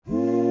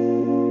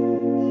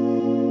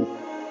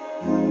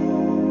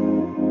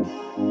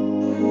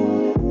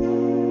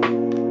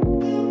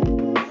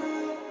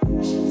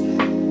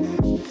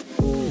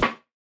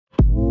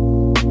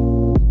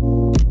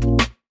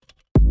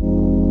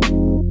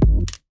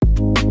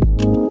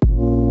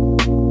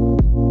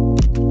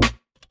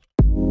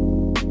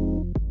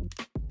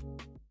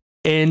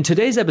In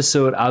today's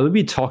episode, I will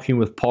be talking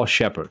with Paul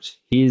Sheppard.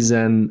 He's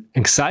an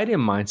anxiety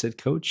and mindset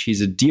coach.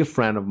 He's a dear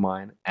friend of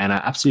mine, and I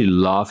absolutely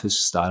love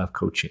his style of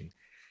coaching.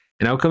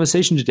 In our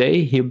conversation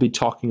today, he'll be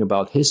talking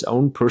about his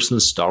own personal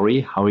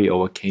story, how he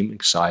overcame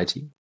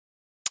anxiety.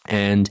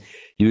 And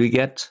you will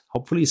get,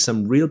 hopefully,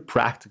 some real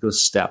practical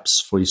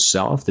steps for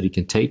yourself that you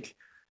can take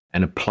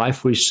and apply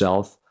for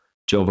yourself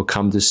to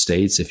overcome these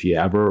states if you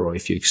ever or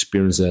if you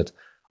experience it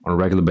on a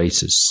regular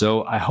basis.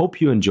 So I hope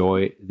you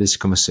enjoy this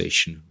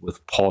conversation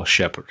with Paul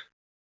Sheppard.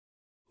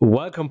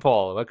 Welcome,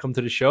 Paul. Welcome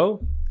to the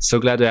show. So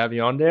glad to have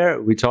you on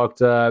there. We tried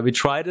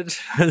it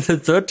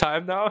the third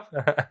time now,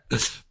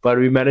 but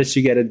we managed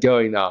to get it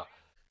going now.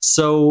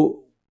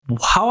 So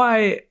how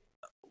I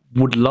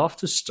would love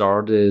to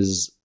start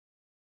is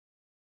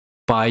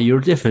by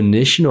your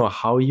definition or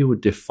how you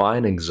would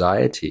define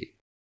anxiety.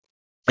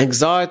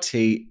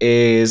 Anxiety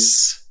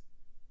is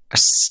a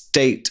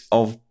state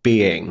of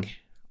being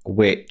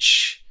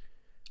which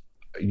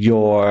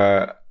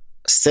your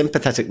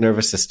sympathetic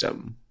nervous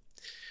system,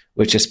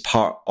 which is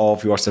part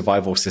of your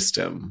survival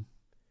system,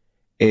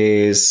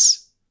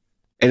 is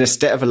in a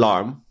state of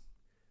alarm.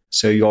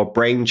 So your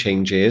brain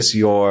changes,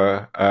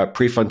 your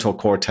prefrontal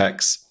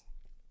cortex,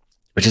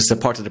 which is the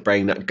part of the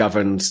brain that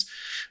governs,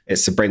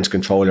 it's the brain's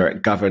controller,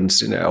 it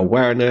governs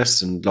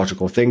awareness and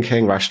logical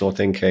thinking, rational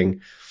thinking,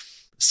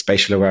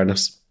 spatial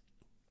awareness.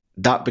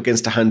 That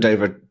begins to hand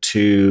over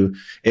to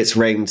its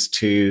reins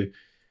to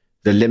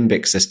the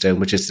limbic system,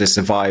 which is the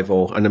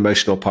survival and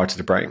emotional part of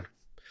the brain.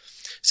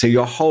 So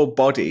your whole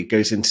body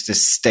goes into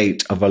this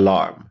state of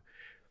alarm.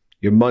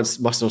 Your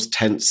muscles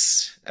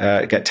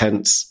get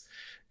tense.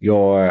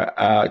 Your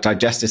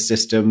digestive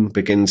system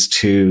begins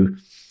to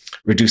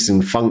reduce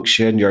in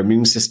function. Your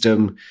immune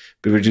system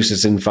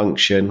reduces in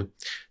function.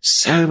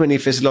 So many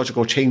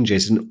physiological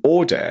changes in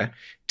order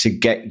to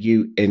get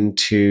you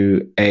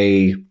into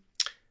a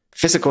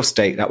physical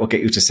state that will get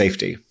you to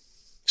safety.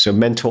 So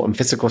mental and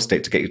physical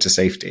state to get you to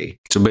safety.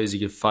 So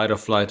basically fight or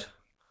flight.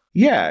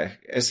 Yeah.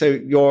 So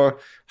your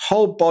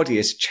whole body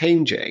is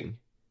changing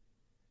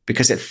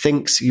because it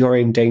thinks you're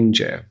in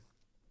danger.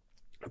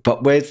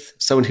 But with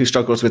someone who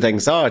struggles with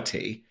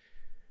anxiety,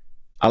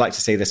 I like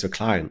to say this with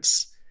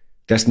clients,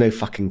 there's no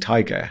fucking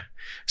tiger.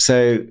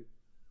 So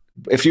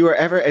if you were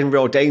ever in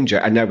real danger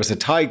and there was a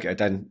tiger,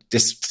 then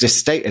this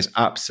state is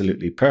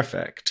absolutely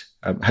perfect.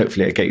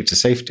 Hopefully it'll get you to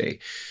safety.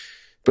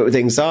 But with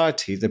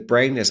anxiety, the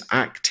brain is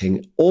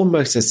acting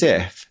almost as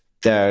if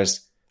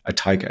there's a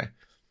tiger,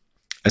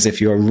 as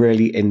if you're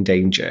really in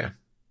danger.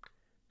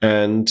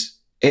 And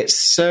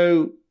it's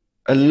so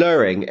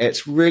alluring.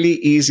 It's really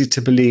easy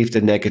to believe the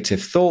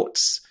negative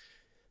thoughts,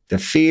 the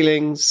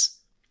feelings.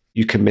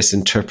 You can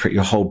misinterpret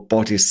your whole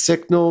body's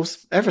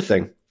signals,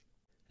 everything,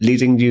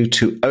 leading you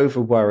to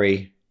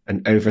over-worry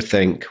and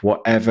overthink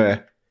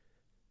whatever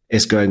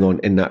is going on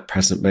in that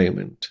present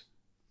moment,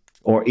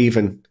 or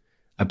even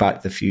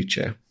about the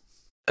future.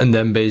 And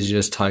then basically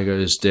this tiger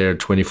is there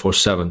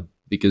 24/7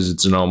 because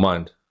it's in our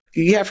mind.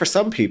 Yeah, for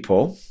some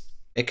people,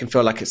 it can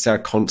feel like it's there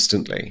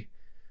constantly,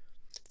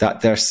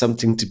 that there's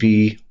something to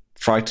be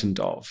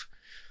frightened of.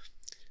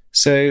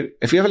 So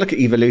if you ever look at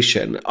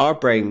evolution, our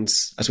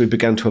brains, as we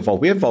began to evolve,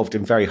 we evolved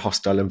in very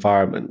hostile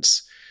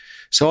environments.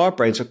 So our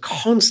brains are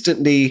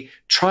constantly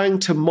trying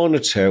to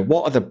monitor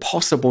what are the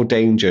possible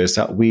dangers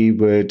that we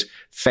would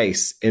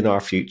face in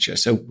our future.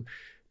 So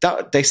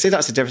that they say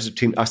that's the difference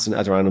between us and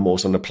other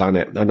animals on the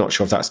planet. I'm not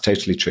sure if that's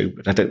totally true,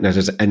 but I don't know if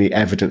there's any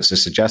evidence to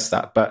suggest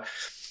that. But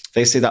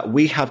they say that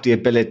we have the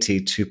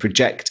ability to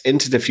project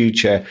into the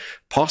future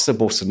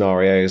possible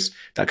scenarios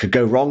that could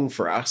go wrong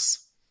for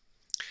us.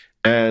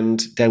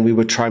 And then we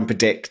would try and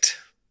predict,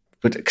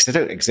 but because they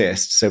don't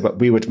exist. But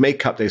we would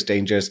make up those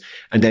dangers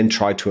and then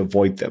try to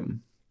avoid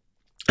them.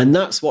 And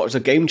that's what was a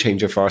game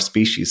changer for our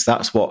species.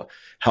 That's what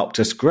helped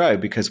us grow,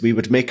 because we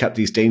would make up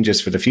these dangers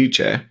for the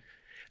future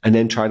and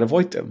then try and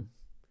avoid them.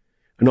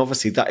 And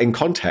obviously that in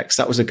context,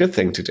 that was a good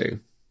thing to do.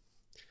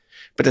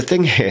 But the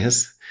thing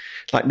is,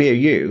 like me or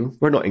you,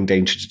 we're not in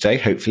danger today,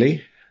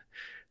 hopefully.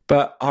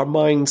 But our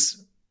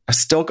minds have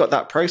still got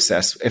that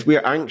process. If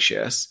we're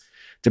anxious,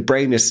 the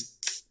brain is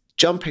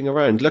jumping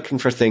around looking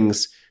for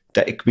things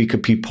that we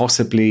could be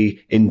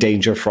possibly in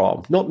danger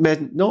from.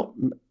 Not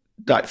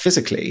like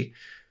physically.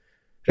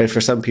 And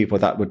for some people,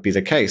 that would be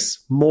the case.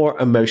 More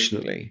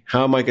emotionally.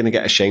 How am I going to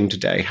get ashamed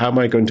today? How am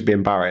I going to be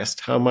embarrassed?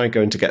 How am I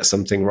going to get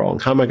something wrong?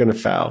 How am I going to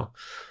fail?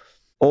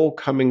 All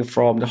coming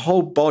from the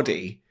whole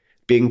body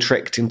being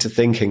tricked into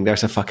thinking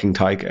there's a fucking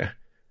tiger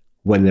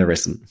when there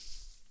isn't.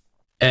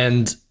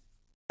 And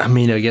I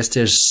mean, I guess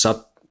there's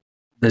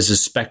a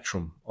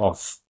spectrum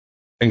of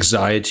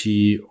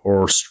anxiety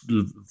or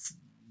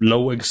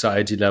low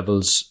anxiety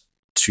levels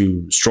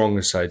to strong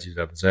anxiety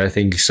levels. And I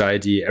think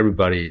anxiety,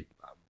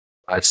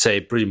 I'd say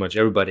pretty much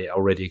everybody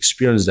already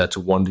experienced that to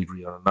one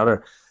degree or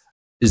another.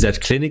 Is that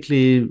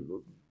clinically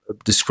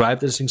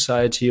described as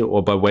anxiety,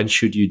 or by when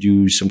should you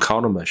do some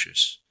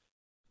countermeasures?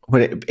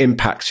 When it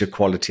impacts your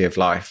quality of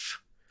life.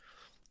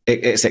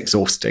 It's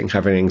exhausting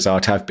having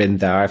anxiety. I've been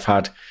there. I've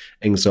had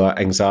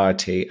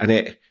anxiety,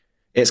 and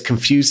it's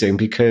confusing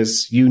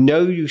because you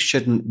know you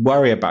shouldn't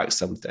worry about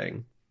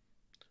something,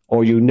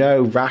 or you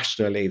know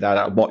rationally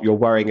that what you're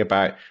worrying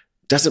about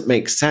doesn't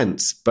make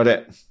sense,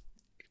 but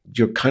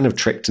you're kind of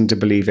tricked into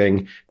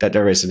believing that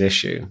there is an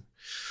issue.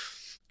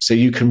 So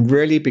you can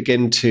really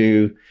begin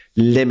to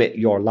limit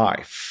your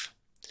life.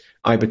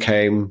 I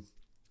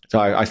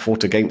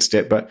fought against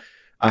it, but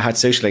I had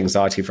social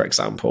anxiety, for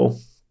example.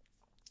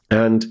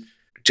 And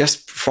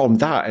just from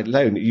that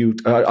alone,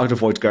 I'd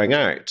avoid going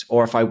out.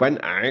 Or if I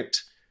went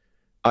out,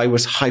 I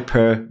was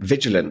hyper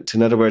vigilant.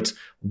 In other words,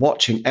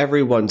 watching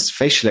everyone's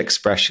facial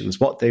expressions,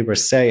 what they were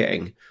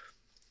saying.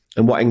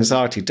 And what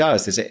anxiety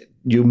does is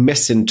you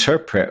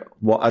misinterpret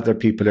what other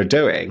people are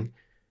doing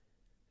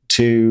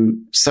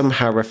to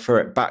somehow refer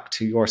it back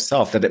to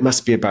yourself, that it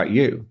must be about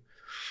you.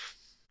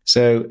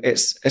 So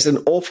it's an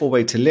awful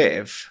way to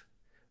live,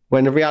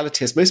 when the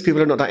reality is most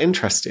people are not that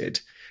interested,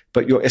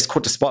 but it's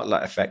called the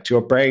spotlight effect.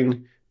 Your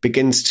brain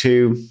begins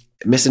to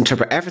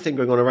misinterpret everything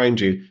going on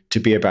around you to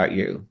be about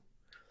you.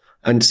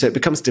 And so it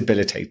becomes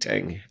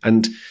debilitating.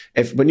 And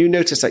when you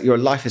notice that your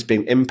life is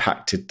being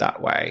impacted that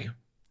way,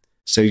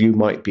 so you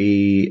might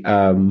be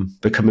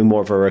becoming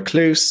more of a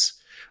recluse,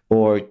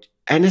 or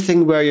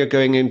anything where you're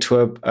going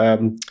into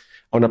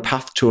on a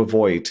path to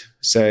avoid.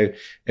 So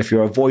if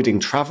you're avoiding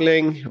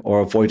traveling,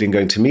 or avoiding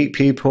going to meet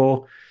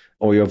people,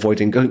 or you're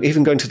avoiding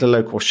even going to the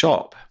local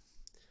shop,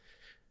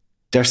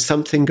 there's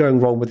something going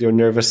wrong with your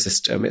nervous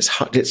system.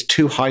 It's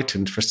too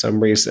heightened for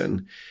some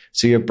reason.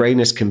 So your brain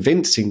is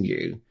convincing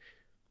you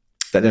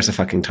that there's a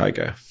fucking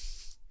tiger.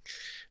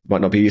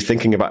 Might not be you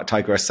thinking about a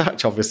tiger as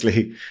such,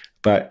 obviously,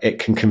 but it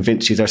can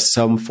convince you there's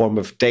some form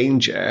of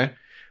danger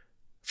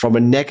from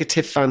a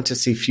negative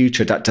fantasy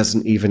future that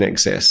doesn't even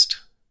exist,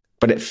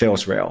 but it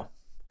feels real.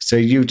 So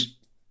you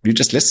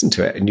just listen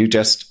to it and you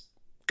just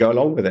go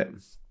along with it.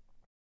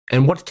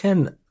 And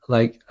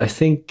I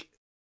think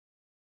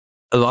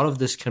a lot of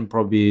this can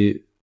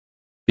probably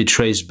be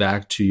traced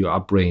back to your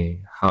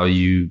upbringing, how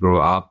you grow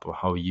up, or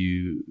how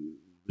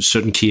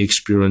certain key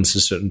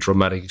experiences, certain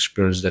traumatic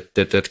experiences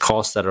that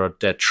cause that, or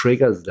that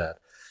triggers that.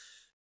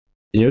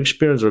 In your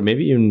experience, or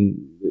maybe even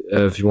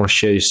if you want to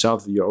share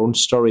your own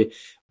story,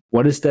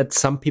 what is that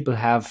some people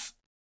have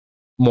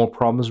more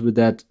problems with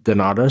that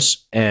than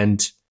others,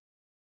 and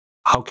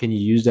how can you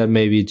use that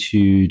maybe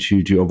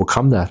to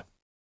overcome that?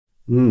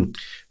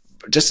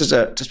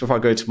 Just before I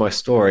go to my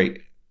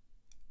story,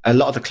 a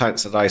lot of the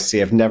clients that I see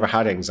have never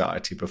had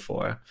anxiety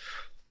before,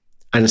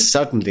 and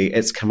suddenly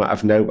it's come out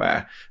of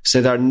nowhere.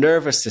 So their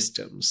nervous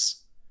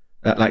systems,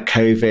 like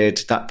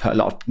COVID, that put a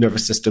lot of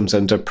nervous systems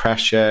under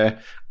pressure.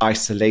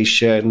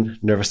 Isolation,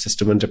 nervous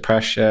system under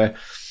pressure.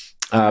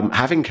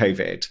 Having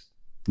COVID,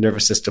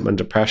 nervous system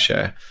under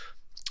pressure.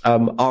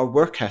 Our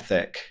work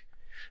ethic,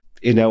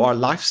 our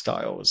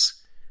lifestyles,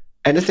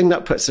 anything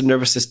that puts the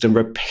nervous system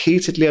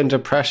repeatedly under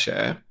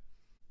pressure,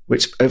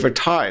 which over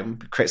time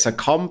creates a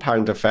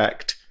compound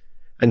effect,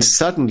 and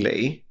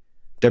suddenly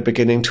they're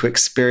beginning to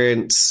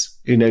experience,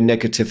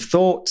 negative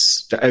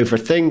thoughts, they're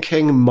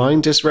overthinking,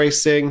 mind is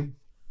racing,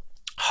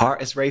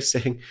 heart is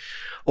racing,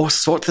 all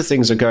sorts of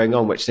things are going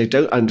on which they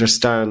don't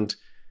understand.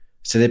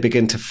 So they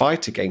begin to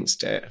fight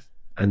against it,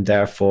 and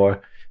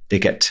therefore they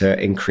get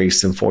to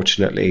increase,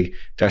 unfortunately,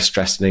 their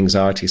stress and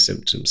anxiety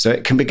symptoms. So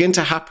it can begin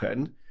to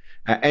happen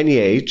at any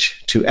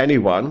age to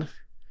anyone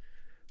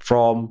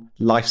from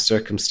life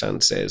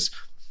circumstances.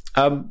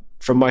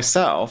 For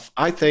myself,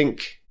 I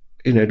think,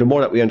 the more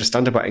that we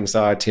understand about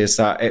anxiety is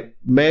that it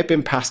may have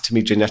been passed to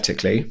me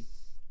genetically.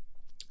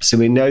 So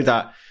we know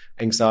that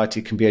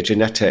anxiety can be a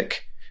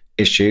genetic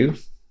issue,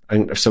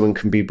 and if someone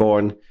can be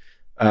born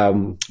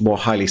more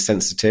highly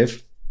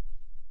sensitive.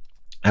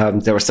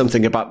 There was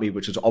something about me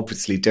which was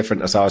obviously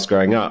different as I was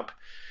growing up.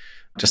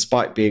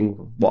 Despite being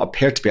what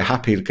appeared to be a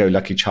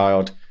happy-go-lucky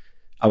child,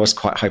 I was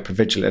quite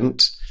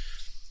hypervigilant.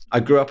 I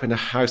grew up in a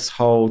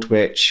household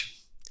which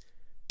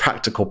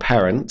practical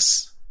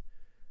parents,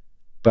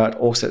 but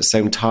also at the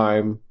same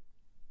time,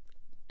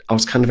 I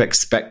was kind of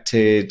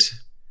expected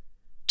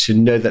to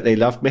know that they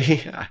loved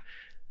me.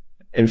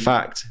 In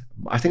fact,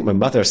 I think my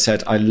mother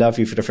said, "I love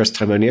you" for the first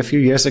time only a few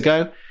years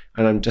ago.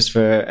 And I'm just,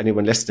 for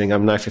anyone listening,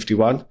 I'm now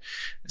 51.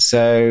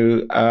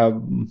 So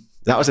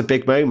that was a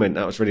big moment.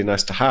 That was really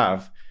nice to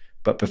have.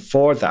 But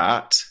before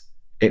that,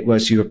 it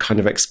was you were kind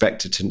of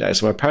expected to know.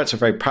 So my parents were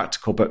very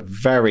practical, but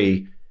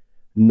very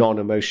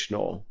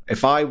non-emotional.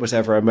 If I was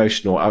ever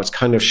emotional, I was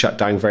kind of shut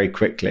down very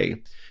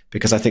quickly,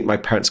 because I think my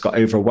parents got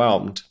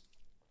overwhelmed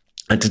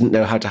and didn't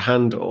know how to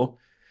handle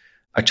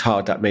a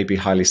child that may be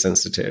highly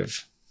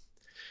sensitive.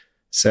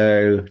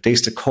 So they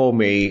used to call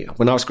me,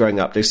 when I was growing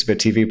up, there used to be a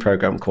TV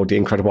program called The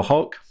Incredible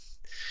Hulk.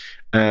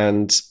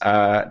 And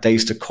they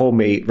used to call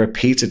me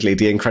repeatedly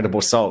The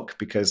Incredible Sulk,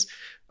 because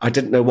I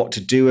didn't know what to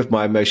do with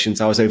my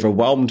emotions. I was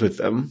overwhelmed with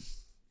them.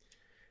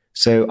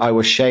 So I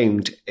was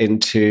shamed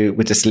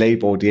with this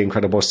label, The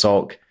Incredible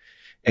Sulk,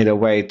 in a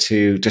way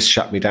to just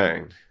shut me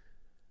down.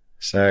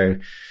 So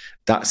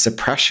that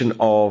suppression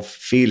of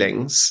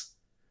feelings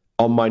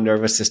on my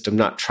nervous system,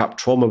 that trapped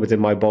trauma within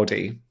my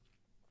body,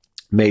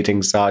 made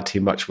anxiety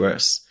much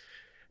worse.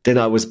 Then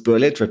I was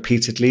bullied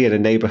repeatedly in a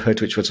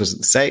neighborhood which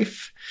wasn't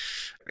safe,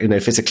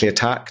 physically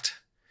attacked,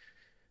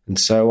 and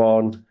so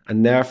on.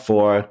 And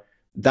therefore,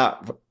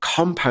 that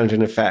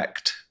compounding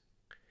effect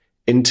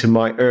into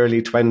my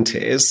early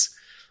 20s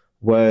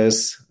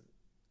was,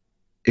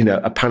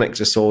 a panic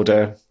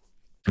disorder,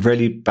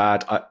 really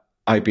bad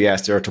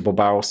IBS, irritable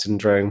bowel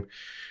syndrome,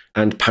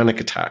 and panic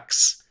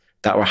attacks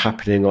that were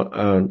happening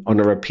on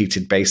a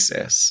repeated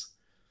basis.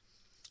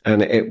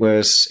 And it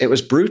was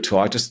brutal.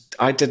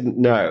 I didn't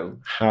know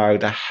how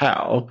the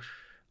hell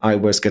I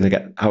was going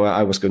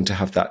to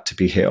have that to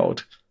be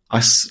healed.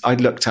 I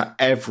looked at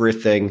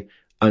everything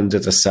under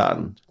the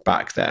sun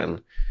back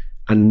then,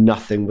 and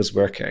nothing was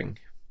working.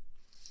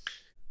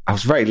 I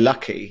was very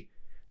lucky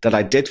that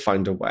I did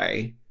find a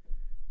way,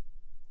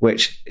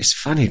 which is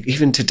funny.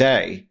 Even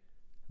today,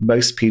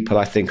 most people,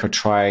 I think, are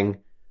trying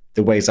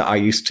the ways that I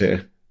used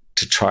to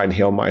try and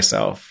heal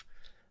myself.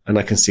 And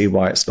I can see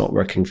why it's not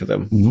working for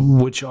them.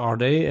 Which are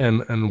they,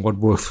 and what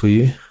worked for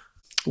you?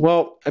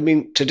 Well,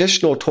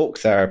 traditional talk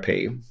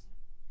therapy,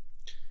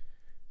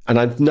 and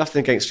I've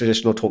nothing against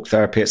traditional talk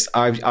therapy.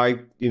 I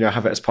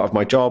have it as part of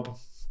my job.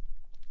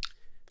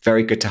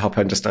 Very good to help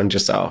understand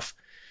yourself.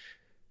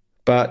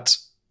 But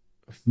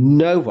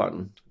no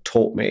one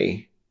taught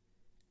me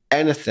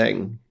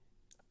anything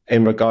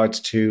in regards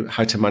to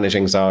how to manage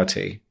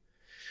anxiety.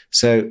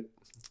 So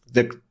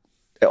it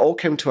all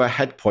came to a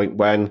head point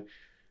when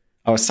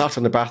I was sat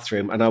in the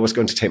bathroom and I was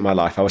going to take my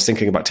life. I was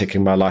thinking about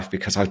taking my life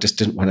because I just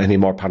didn't want any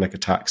more panic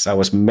attacks. I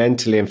was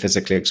mentally and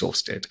physically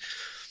exhausted.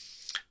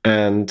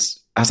 And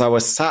as I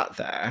was sat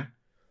there,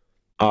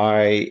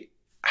 I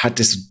had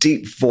this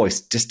deep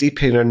voice, this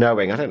deep inner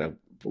knowing. I don't know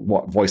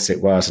what voice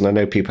it was. And I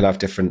know people have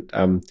different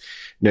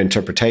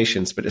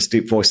interpretations, but this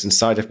deep voice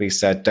inside of me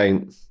said,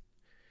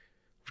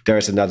 there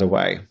is another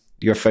way.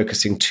 You're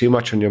focusing too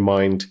much on your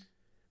mind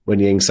when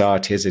the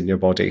anxiety is in your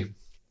body.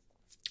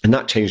 And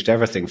that changed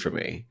everything for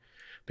me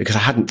because I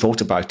hadn't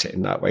thought about it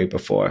in that way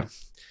before.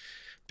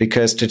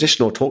 Because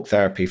traditional talk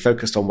therapy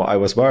focused on what I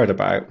was worried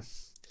about.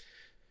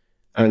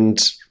 And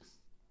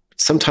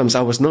sometimes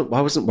I wasn't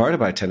worried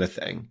about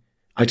anything.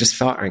 I just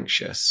felt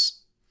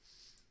anxious.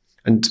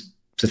 And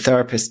the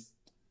therapist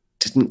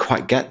didn't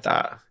quite get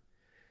that.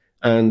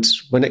 And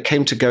when it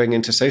came to going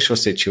into social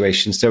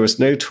situations, there was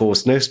no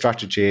tools, no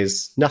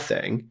strategies,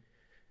 nothing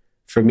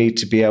for me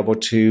to be able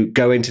to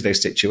go into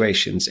those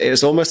situations. It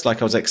was almost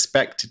like I was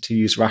expected to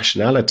use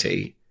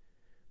rationality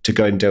to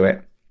go and do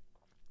it.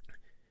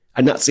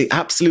 And that's the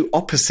absolute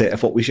opposite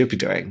of what we should be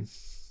doing.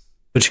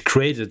 But you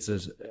created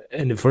it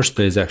in the first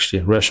place,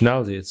 actually.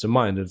 Rationality, it's a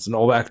mind. It's an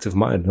overactive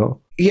mind, no?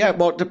 Yeah,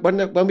 well,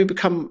 when we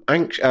become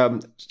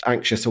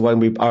anxious, or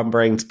when our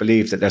brains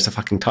believe that there's a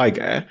fucking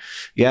tiger,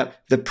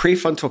 the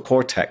prefrontal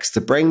cortex, the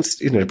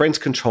brain's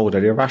controlled by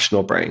the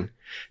irrational brain,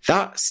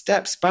 that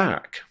steps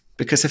back.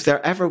 Because if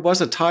there ever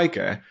was a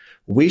tiger,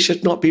 we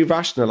should not be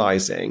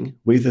rationalizing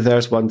whether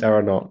there's one there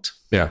or not.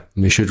 Yeah,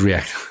 we should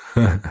react.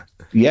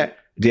 Yeah,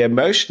 the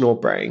emotional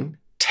brain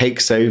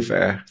takes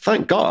over,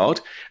 thank God,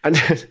 and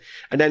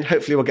then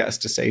hopefully will get us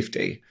to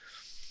safety.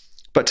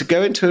 But to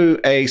go into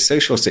a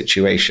social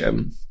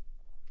situation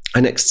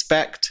and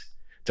expect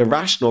the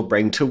rational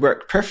brain to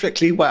work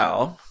perfectly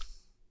well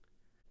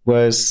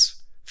was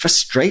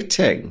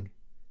frustrating.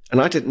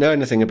 And I didn't know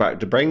anything about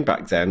the brain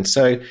back then.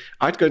 So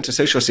I'd go into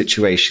social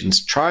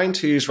situations trying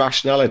to use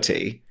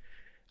rationality,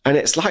 and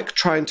it's like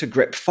trying to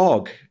grip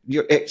fog.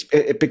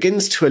 It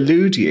begins to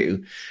elude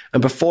you,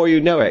 and before you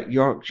know it,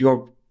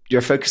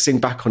 you're focusing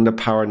back on the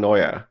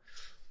paranoia.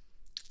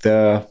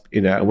 I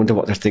wonder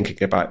what they're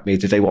thinking about me.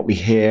 Do they want me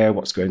here?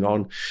 What's going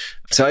on?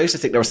 So I used to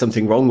think there was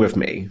something wrong with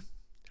me.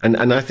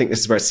 And I think this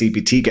is where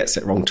CBT gets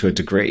it wrong to a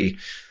degree.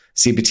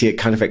 CBT, it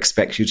kind of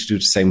expects you to do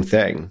the same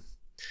thing.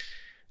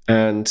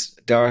 And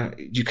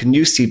you can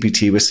use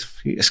CBT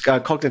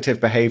with cognitive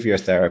behavior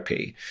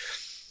therapy.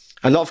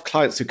 A lot of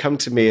clients who come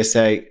to me and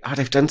say,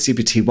 they've done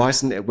CBT. Why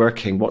isn't it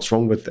working? What's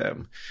wrong with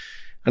them?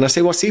 And I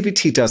say, well,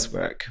 CBT does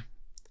work,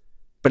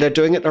 but they're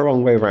doing it the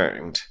wrong way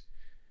around.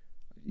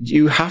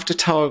 You have to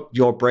tell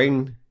your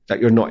brain that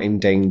you're not in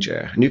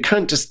danger. And you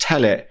can't just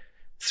tell it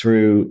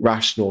through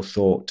rational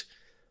thought.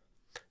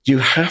 You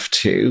have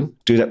to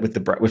do that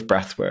with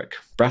breath work.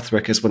 Breath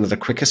work is one of the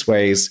quickest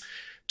ways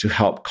to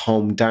help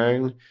calm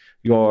down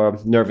your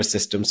nervous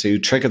system. So you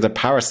trigger the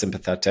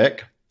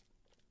parasympathetic,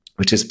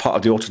 which is part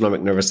of the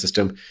autonomic nervous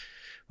system.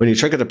 When you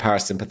trigger the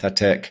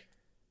parasympathetic,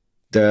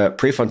 the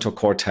prefrontal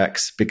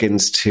cortex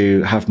begins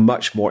to have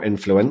much more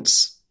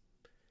influence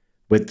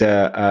with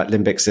the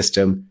limbic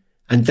system.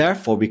 And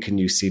therefore, we can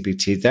use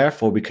CBT.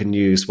 Therefore, we can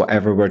use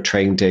whatever we're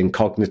trained in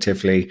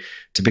cognitively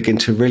to begin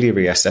to really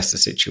reassess the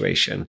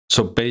situation.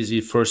 So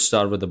basically, first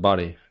start with the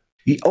body.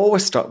 You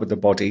always start with the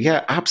body.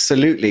 Yeah,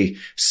 absolutely.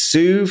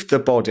 Soothe the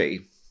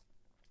body.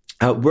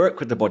 Work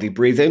with the body.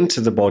 Breathe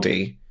into the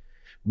body.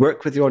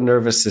 Work with your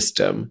nervous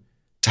system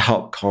to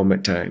help calm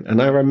it down.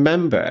 And I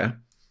remember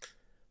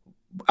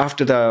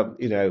after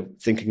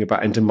thinking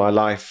about ending my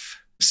life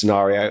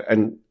scenario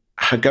and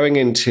going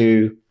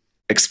into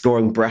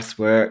exploring breath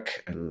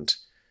work and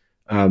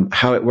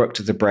how it worked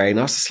with the brain.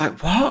 I was just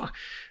like, what?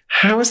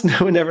 How has no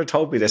one ever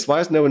told me this? Why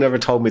has no one ever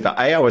told me that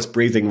I was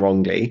breathing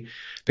wrongly?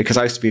 Because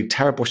I used to be a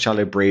terrible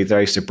shallow breather.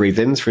 I used to breathe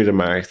in through the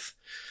mouth.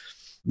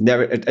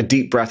 Never a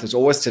deep breath is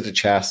always to the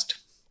chest,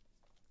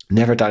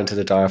 never down to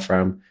the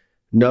diaphragm.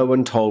 No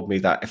one told me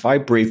that if I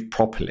breathed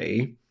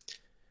properly,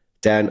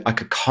 then I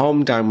could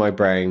calm down my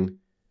brain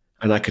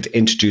and I could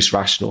introduce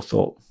rational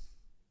thought.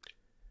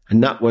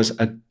 And that was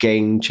a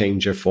game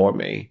changer for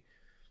me.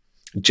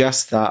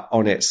 Just that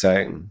on its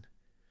own.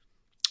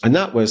 And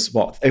that was,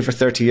 over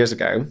 30 years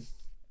ago.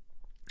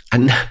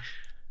 And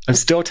I'm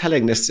still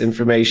telling this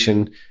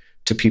information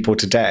to people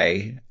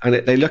today. And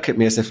they look at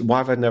me as if, why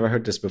have I never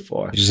heard this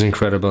before? Which is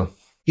incredible.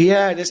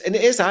 Yeah, it is, and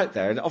it is out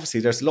there. And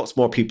obviously, there's lots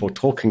more people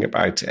talking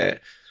about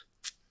it.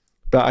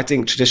 But I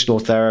think traditional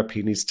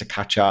therapy needs to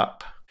catch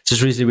up.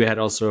 Just recently, we had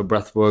also a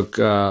breathwork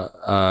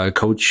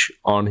coach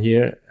on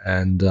here,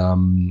 and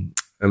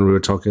we were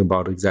talking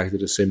about exactly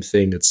the same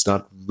thing. It's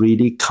not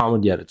really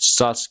common yet. It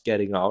starts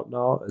getting out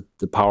now,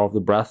 the power of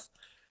the breath,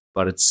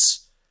 but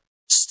it's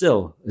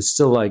still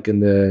like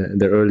in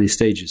the early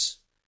stages.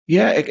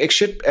 Yeah, it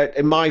should,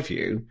 in my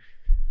view,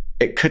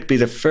 it could be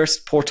the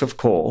first port of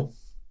call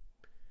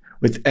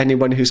with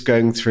anyone who's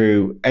going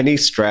through any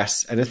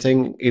stress,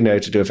 anything, to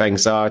do with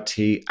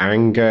anxiety,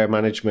 anger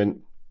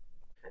management.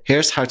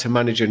 Here's how to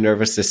manage your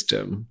nervous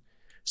system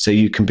so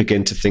you can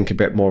begin to think a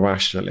bit more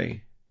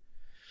rationally.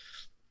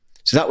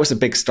 So that was a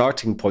big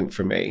starting point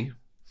for me.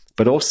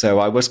 But also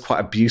I was quite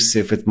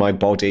abusive with my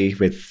body,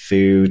 with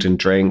food and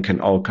drink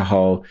and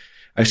alcohol.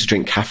 I used to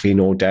drink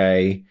caffeine all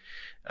day,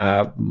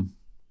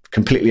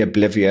 completely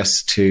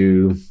oblivious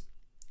to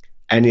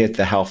any of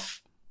the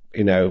health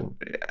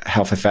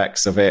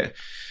effects of it.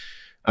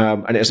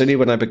 And it was only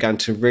when I began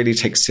to really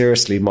take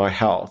seriously my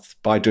health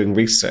by doing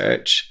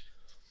research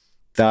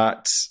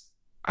that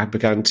I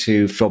began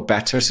to feel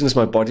better. As soon as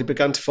my body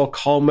began to feel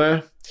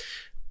calmer,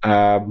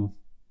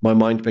 my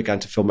mind began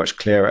to feel much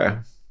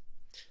clearer.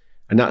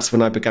 And that's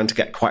when I began to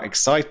get quite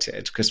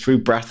excited, because through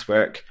breath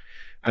work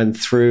and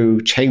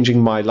through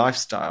changing my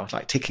lifestyle,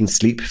 like taking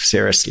sleep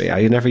seriously.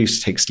 I never used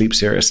to take sleep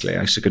seriously.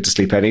 I used to go to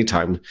sleep any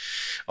time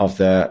of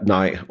the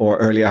night or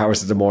early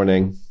hours of the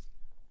morning.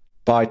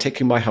 By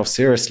taking my health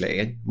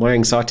seriously, my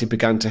anxiety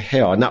began to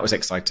heal, and that was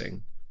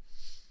exciting.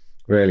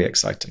 Really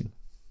exciting.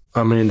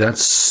 I mean,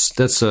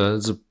 that's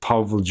a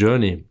powerful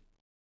journey.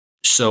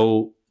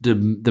 So the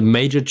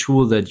major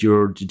tool that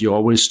you're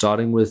always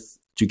starting with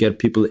to get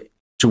people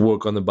to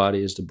work on the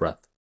body is the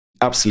breath.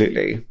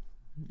 Absolutely.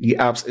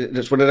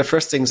 That's one of the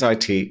first things I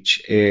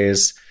teach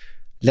is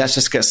let's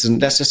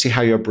just see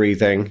how you're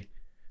breathing.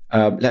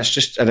 Let's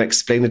just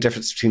explain the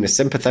difference between the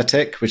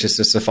sympathetic, which is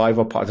the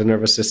survival part of the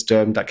nervous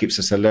system that keeps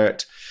us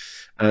alert,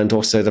 and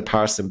also the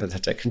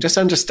parasympathetic, and just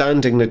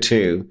understanding the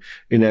two.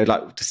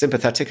 Like the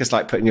sympathetic is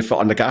like putting your foot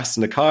on the gas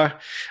in the car,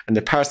 and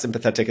the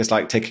parasympathetic is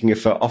like taking your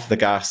foot off the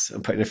gas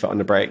and putting your foot on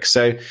the brake.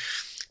 So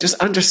just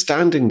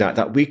understanding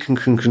that we can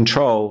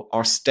control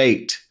our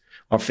state,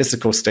 our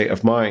physical state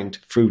of mind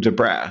through the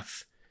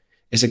breath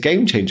is a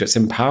game changer. It's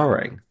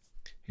empowering.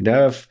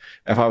 If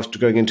I was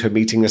going into a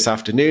meeting this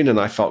afternoon and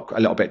I felt a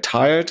little bit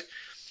tired,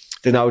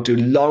 then I would do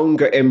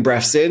longer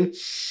in-breaths in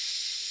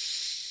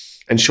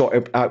and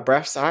short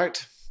out-breaths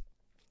out,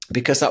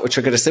 because that would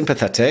trigger the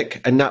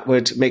sympathetic and that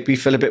would make me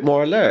feel a bit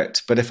more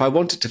alert. But if I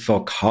wanted to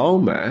feel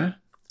calmer,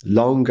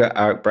 longer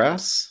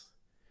out-breaths,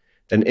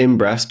 then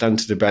in-breaths down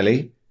to the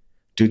belly,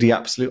 do the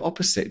absolute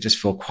opposite. Just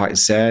feel quite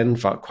zen,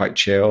 feel quite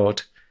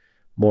chilled,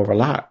 more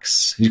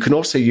relaxed. You can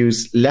also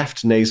use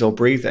left nasal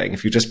breathing.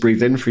 If you just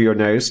breathe in through your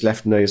nose,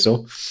 left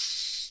nostril,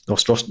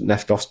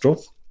 left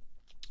nostril,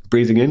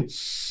 breathing in,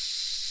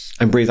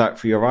 and breathe out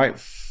through your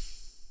right.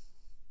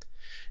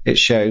 It's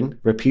shown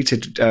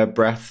repeated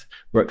breath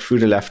work through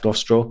the left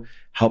nostril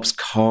helps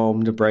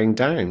calm the brain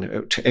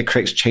down. It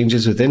creates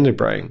changes within the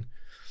brain.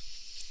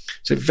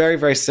 So very,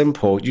 very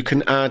simple. You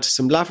can add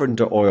some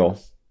lavender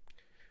oil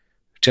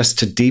just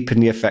to deepen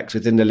the effect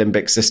within the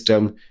limbic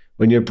system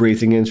when you're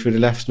breathing in through the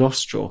left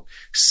nostril.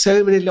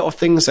 So many little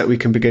things that we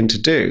can begin to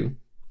do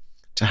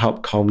to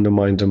help calm the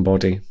mind and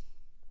body.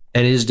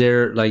 And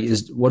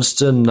what's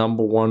the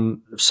number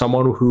one,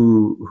 someone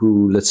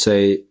who let's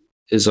say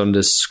is on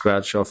this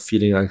scratch of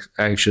feeling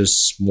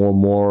anxious more and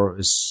more,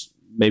 is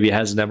maybe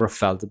has never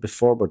felt it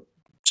before, but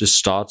just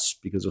starts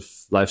because of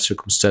life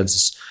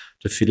circumstances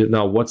to feel it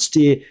now. What's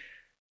the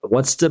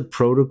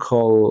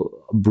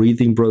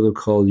breathing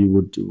protocol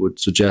you would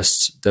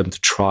suggest them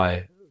to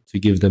try to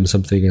give them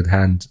something at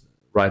hand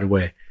right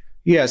away?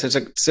 Yeah, so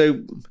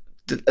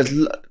to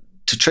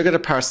trigger the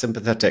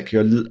parasympathetic,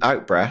 your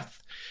out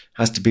breath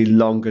has to be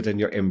longer than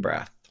your in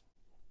breath.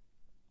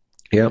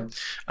 Yeah,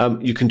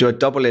 you can do a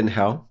double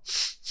inhale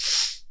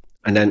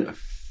and then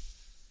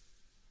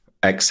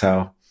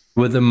exhale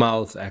with the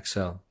mouth.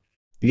 Exhale.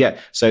 Yeah.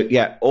 So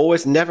yeah,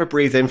 always never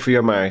breathe in through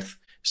your mouth.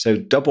 So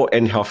double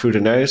inhale through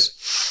the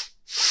nose,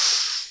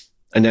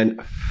 and then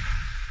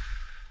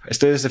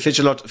there's a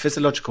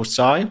physiological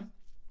sigh.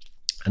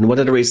 And one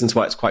of the reasons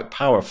why it's quite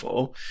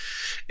powerful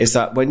is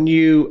that when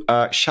you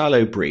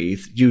shallow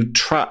breathe, you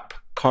trap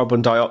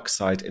carbon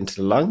dioxide into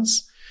the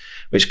lungs,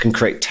 which can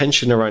create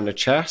tension around the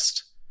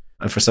chest.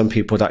 And for some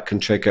people, that can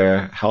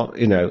trigger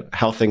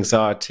health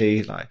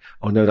anxiety, like,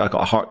 oh no, I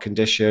got a heart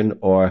condition,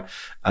 or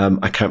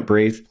I can't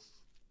breathe.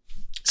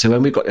 So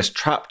when we've got this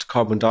trapped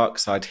carbon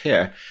dioxide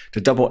here,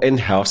 the double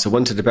inhale, so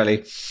one to the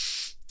belly,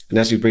 and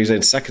as you breathe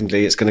in,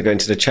 secondly, it's going to go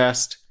into the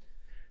chest.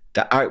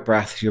 The out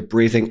breath, you're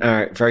breathing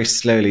out very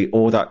slowly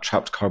all that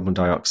trapped carbon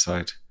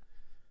dioxide.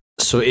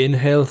 So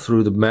inhale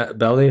through the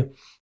belly,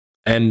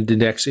 and the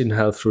next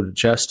inhale through the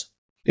chest.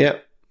 Yeah.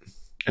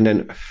 And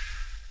then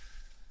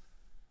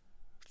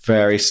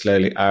very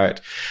slowly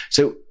out.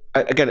 So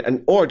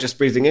again, or just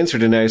breathing in through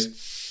the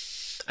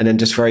nose, and then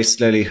just very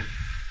slowly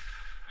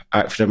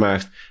out through the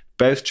mouth.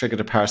 Both trigger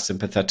the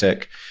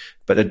parasympathetic,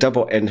 but the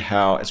double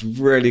inhale is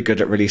really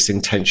good at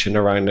releasing tension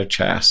around the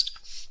chest.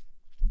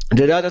 And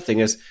the other thing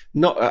is,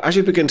 as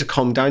you begin to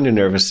calm down your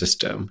nervous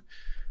system,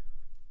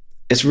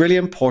 it's really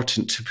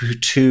important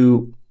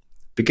to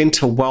begin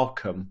to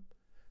welcome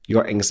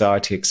your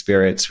anxiety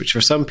experience, which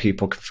for some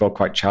people can feel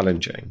quite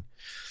challenging.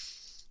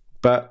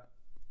 But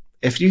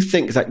if you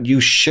think that you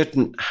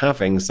shouldn't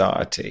have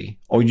anxiety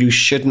or you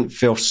shouldn't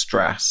feel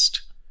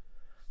stressed,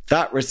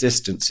 that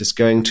resistance is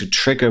going to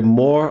trigger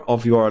more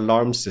of your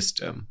alarm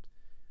system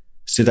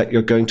so that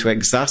you're going to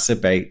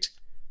exacerbate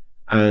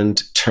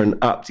and turn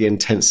up the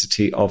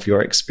intensity of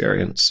your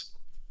experience.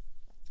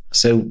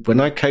 So when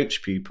I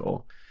coach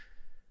people,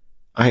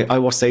 I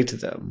will say to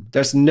them,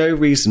 there's no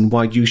reason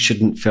why you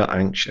shouldn't feel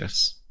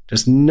anxious.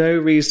 There's no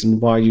reason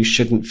why you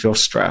shouldn't feel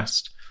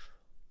stressed.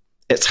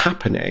 It's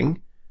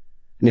happening.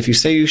 And if you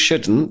say you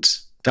shouldn't,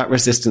 that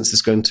resistance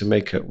is going to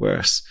make it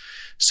worse.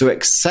 So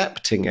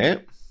accepting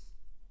it,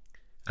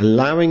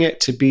 allowing it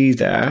to be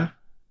there,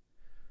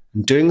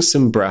 and doing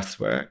some breath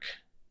work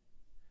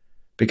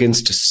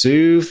begins to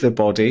soothe the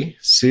body,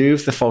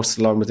 soothe the false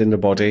alarm within the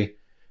body,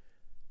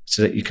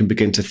 so that you can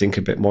begin to think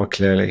a bit more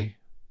clearly.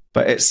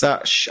 But it's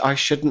that I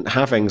shouldn't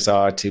have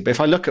anxiety. But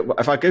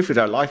if I go through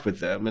their life with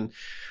them, and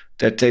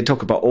they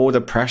talk about all the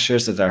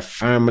pressures of their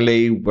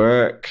family,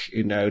 work,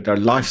 their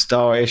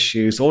lifestyle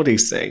issues, all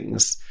these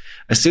things,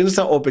 as soon as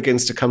that all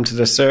begins to come to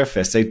the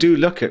surface, they do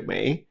look at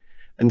me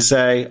and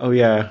say, oh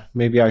yeah,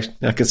 maybe I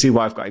can see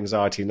why I've got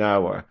anxiety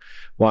now, or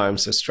why I'm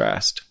so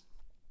stressed.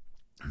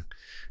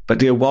 But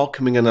the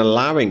welcoming and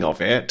allowing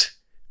of it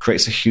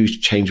creates a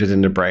huge change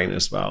within the brain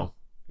as well.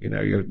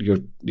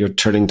 You're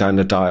turning down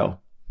the dial.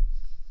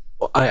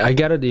 I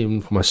get it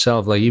even for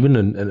myself, like even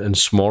in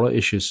smaller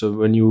issues. So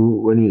when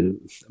you,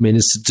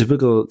 it's a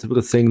typical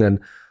thing. Then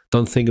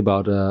don't think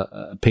about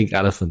a pink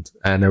elephant,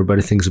 and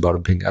everybody thinks about a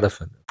pink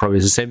elephant. Probably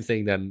it's the same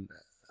thing then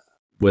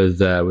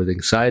with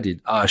anxiety.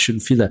 I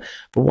shouldn't feel that.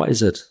 But why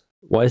is it?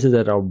 Why is it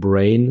that our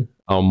brain,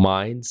 our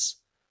minds,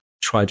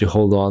 try to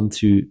hold on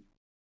to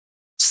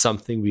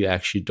something we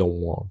actually don't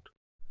want?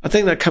 I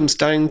think that comes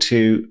down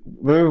to,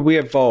 remember, we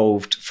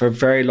evolved for a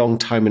very long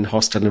time in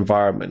hostile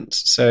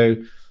environments. So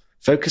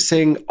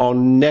focusing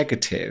on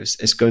negatives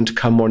is going to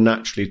come more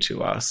naturally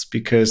to us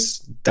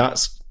because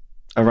that's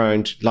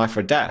around life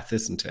or death,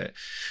 isn't it?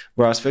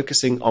 Whereas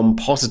focusing on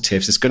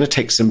positives is going to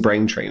take some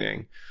brain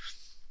training.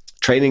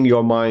 Training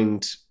your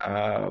mind,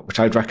 which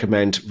I'd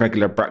recommend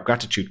regular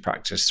gratitude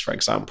practice, for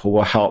example,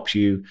 will help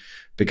you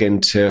begin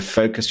to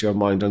focus your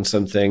mind on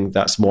something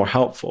that's more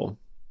helpful.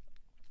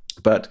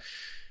 But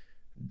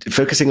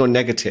focusing on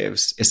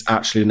negatives is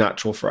actually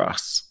natural for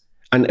us.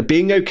 And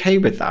being okay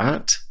with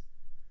that,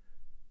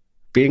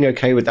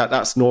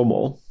 that's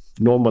normal.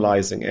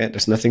 Normalizing it,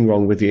 there's nothing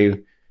wrong with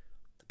you.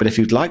 But if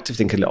you'd like to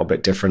think a little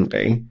bit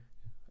differently,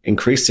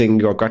 increasing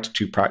your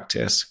gratitude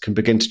practice can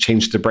begin to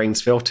change the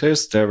brain's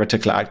filters, the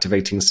reticular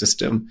activating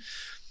system,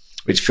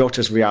 which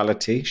filters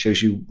reality,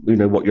 shows you,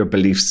 what your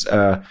beliefs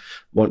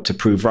want to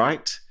prove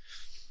right,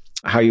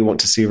 how you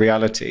want to see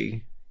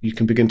reality. You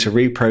can begin to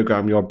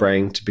reprogram your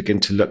brain to begin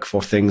to look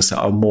for things that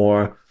are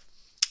more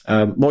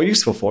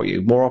useful for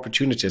you, more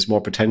opportunities,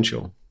 more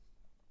potential.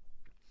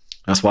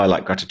 That's why I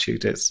like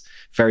gratitude. It's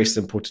very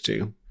simple to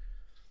do.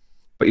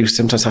 But you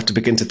sometimes have to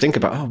begin to think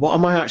about, what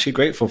am I actually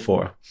grateful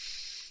for?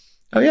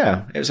 Oh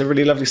yeah, it was a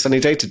really lovely sunny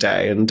day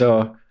today. And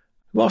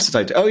what else did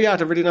I do? Oh yeah, I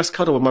had a really nice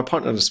cuddle with my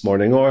partner this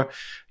morning. Or,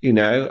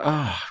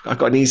 I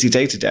got an easy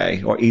day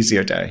today, or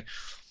easier day.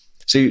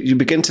 So you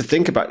begin to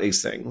think about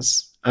these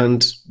things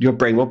and your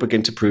brain will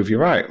begin to prove you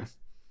right.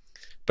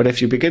 But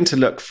if you begin to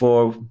look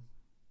for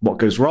what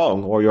goes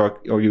wrong, or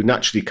you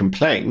naturally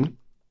complain,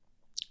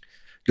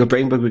 your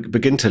brain will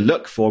begin to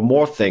look for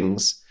more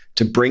things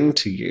to bring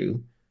to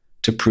you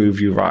to prove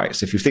you right.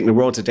 So if you think the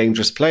world's a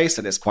dangerous place,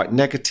 that it's quite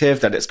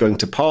negative, that it's going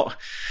to pot,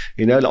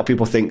 a lot of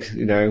people think,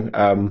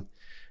 that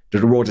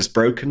the world is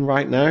broken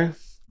right now,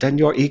 then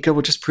your ego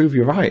will just prove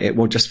you right. It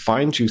will just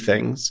find you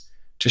things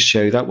to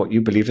show that what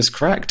you believe is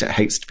correct. It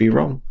hates to be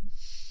wrong.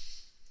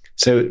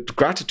 So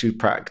gratitude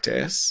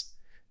practice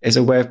is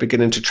a way of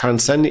beginning to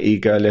transcend the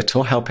ego a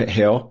little, help it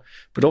heal,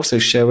 but also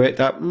show it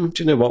that, do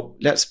you know what,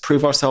 let's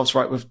prove ourselves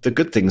right with the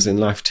good things in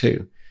life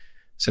too.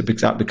 So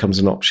that becomes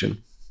an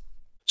option.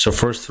 So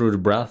first through the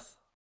breath,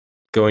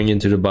 going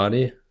into the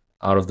body,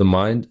 out of the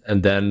mind,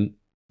 and then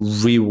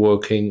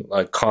reworking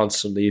like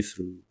constantly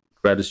through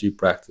gratitude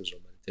practice or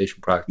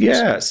meditation practice?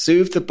 Yeah,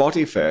 soothe the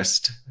body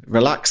first.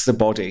 Relax the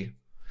body.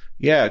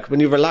 Yeah, when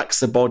you relax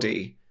the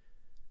body,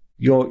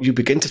 you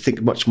begin to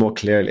think much more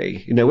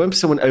clearly. You know, when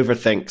someone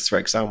overthinks, for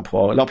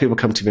example, a lot of people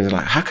come to me and they're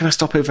like, how can I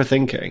stop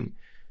overthinking?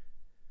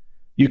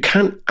 You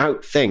can't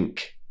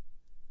outthink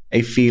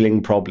a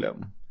feeling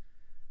problem.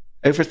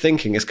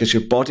 Overthinking is because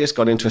your body has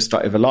gone into a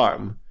state of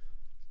alarm.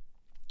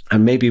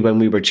 And maybe when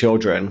we were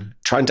children,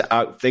 trying to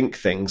outthink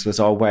things was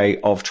our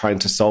way of trying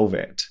to solve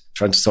it,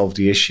 trying to solve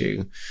the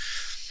issue.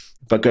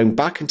 But going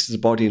back into the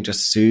body and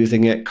just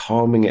soothing it,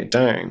 calming it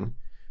down,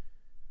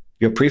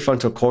 your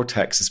prefrontal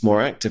cortex is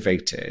more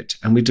activated,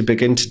 and we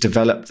begin to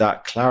develop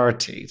that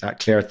clarity, that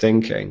clear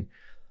thinking,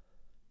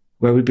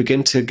 where we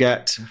begin to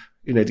get,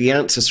 the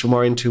answers from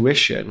our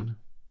intuition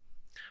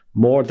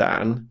more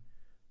than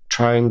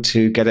trying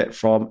to get it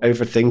from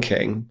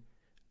overthinking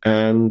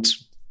and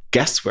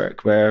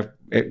guesswork, where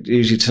it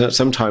usually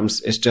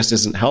sometimes it just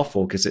isn't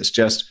helpful because it's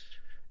just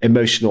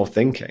emotional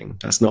thinking.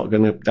 That's not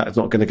going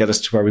to get us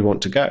to where we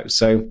want to go.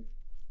 So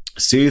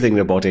soothing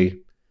the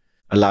body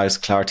allows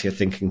clarity of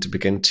thinking to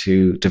begin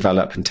to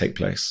develop and take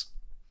place.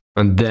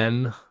 And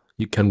then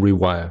you can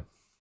rewire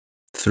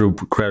through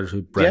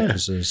gratitude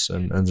practices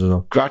and so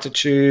on.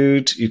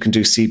 Gratitude, you can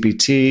do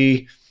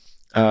CBT.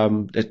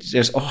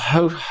 There's a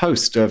whole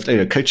host of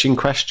coaching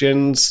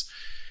questions.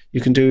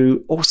 You can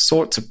do all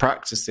sorts of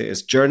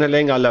practices.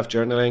 Journaling, I love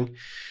journaling.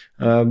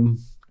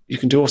 You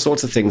can do all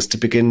sorts of things to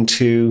begin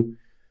to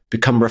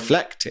become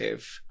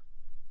reflective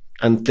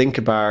and think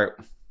about,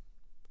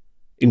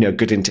 you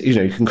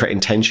can create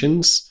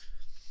intentions.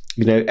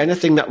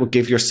 Anything that will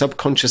give your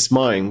subconscious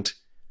mind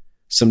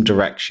some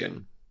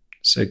direction.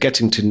 So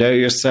getting to know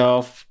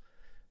yourself.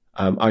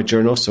 I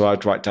journal, so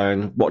I'd write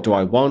down, what do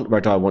I want?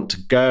 Where do I want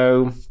to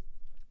go?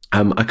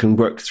 I can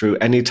work through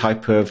any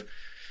type of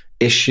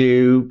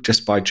issue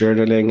just by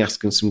journaling,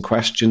 asking some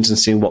questions and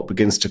seeing what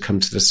begins to come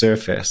to the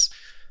surface.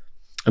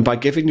 And by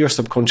giving your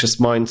subconscious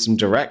mind some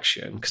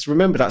direction, because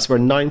remember, that's where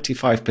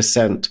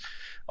 95%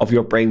 of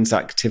your brain's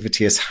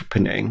activity is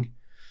happening.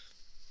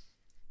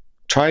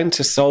 Trying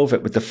to solve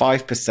it with the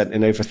 5%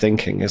 in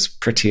overthinking is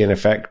pretty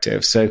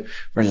ineffective. So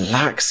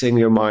relaxing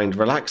your mind,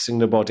 relaxing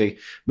the body,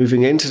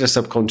 moving into the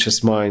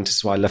subconscious mind. This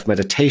is why I love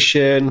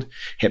meditation,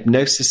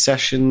 hypnosis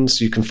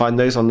sessions. You can find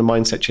those on the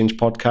Mindset Change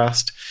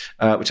podcast,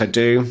 which I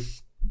do.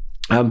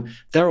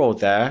 They're all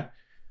there.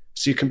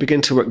 So you can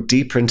begin to work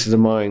deeper into the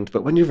mind.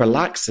 But when you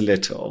relax a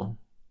little,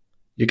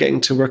 you're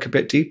getting to work a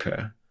bit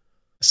deeper.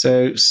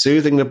 So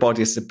soothing the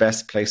body is the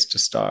best place to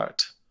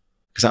start,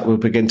 because that will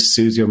begin to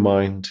soothe your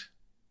mind.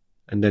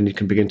 And then you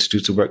can begin to do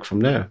the work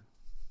from there.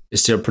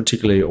 Is there a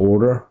particular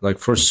order? Like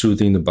first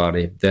soothing the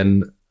body,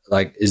 then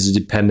like is it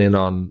dependent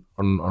on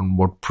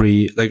what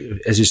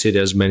as you say,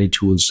 there's many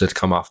tools that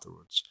come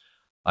afterwards.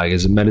 Like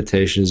is it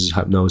meditation, is it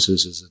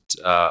hypnosis, is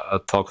it a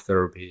talk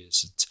therapy,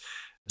 is it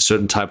a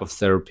certain type of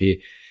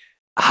therapy?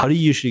 How do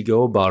you usually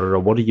go about it, or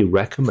what do you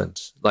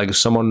recommend? Like if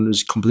someone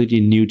is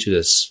completely new to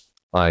this,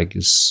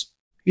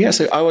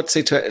 so I would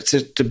say to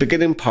the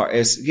beginning part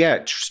is,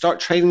 start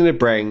training the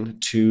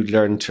brain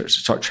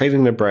start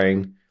training the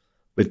brain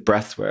with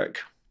breath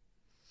work.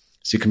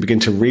 So you can begin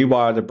to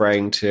rewire the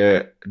brain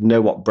to know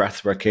what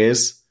breath work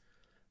is.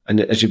 And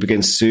as you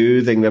begin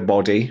soothing the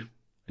body,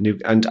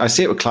 and I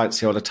see it with clients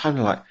here all the time,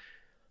 they're like,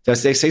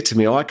 they say to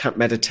me, I can't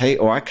meditate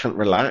or I can't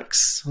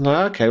relax. I'm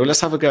like, okay, well,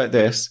 let's have a go at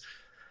this.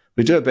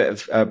 We do a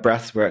bit of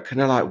breath work and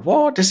they're like,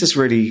 what? This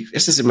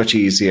is much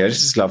easier.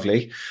 This is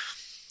lovely.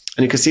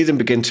 And you can see them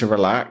begin to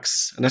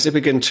relax. And as they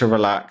begin to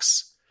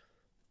relax,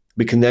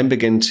 we can then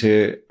begin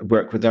to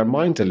work with their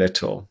mind a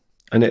little.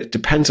 And it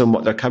depends on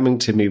what they're coming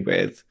to me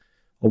with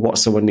or what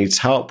someone needs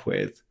help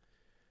with.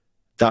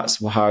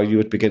 That's how you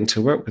would begin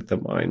to work with the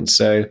mind.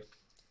 So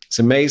it's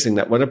amazing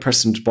that when a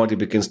person's body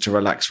begins to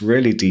relax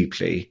really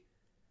deeply,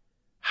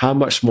 how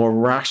much more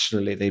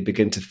rationally they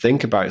begin to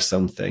think about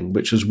something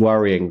which was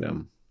worrying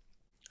them.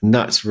 And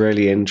that's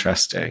really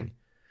interesting.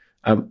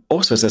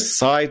 Also, as a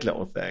side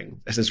little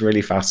thing, this is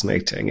really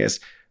fascinating,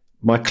 is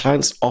my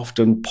clients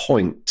often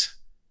point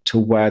to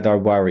where they're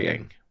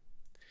worrying.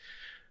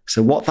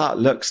 So what that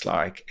looks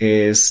like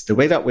is the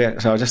way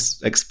that so I'll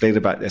just explain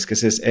about this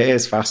because it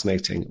is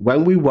fascinating.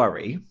 When we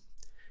worry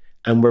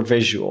and we're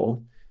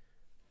visual,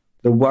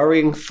 the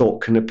worrying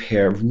thought can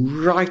appear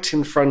right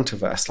in front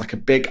of us like a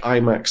big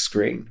IMAX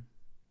screen.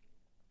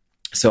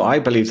 So I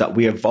believe that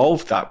we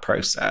evolved that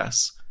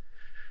process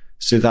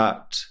so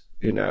that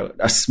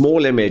a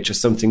small image of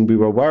something we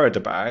were worried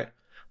about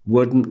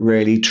wouldn't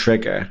really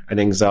trigger an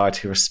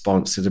anxiety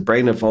response. So the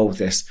brain evolved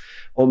this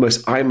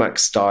almost IMAX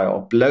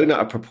style, blown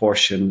out of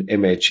proportion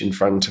image in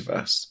front of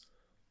us,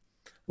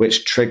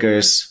 which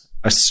triggers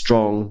a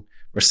strong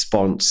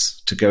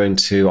response to go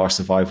into our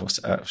survival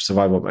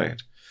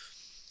mode.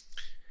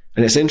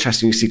 And it's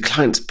interesting, you see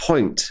clients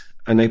point,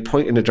 and they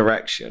point in a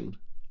direction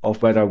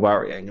of where they're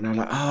worrying. And they're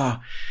like,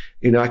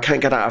 I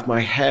can't get out of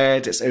my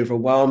head. It's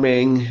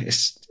overwhelming.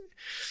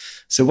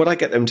 So what I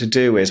get them to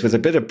do is, with a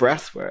bit of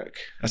breath work,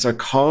 as they're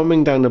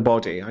calming down the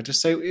body, I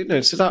just say,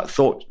 so that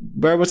thought,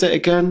 where was it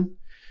again?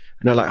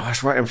 And they're like, oh,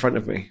 it's right in front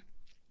of me.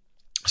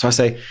 So I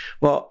say,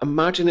 well,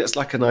 imagine it's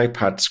like an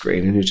iPad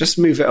screen and you just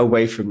move it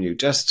away from you,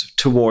 just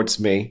towards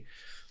me.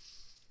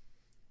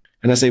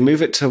 And as they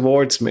move it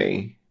towards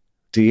me,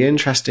 the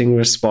interesting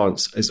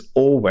response is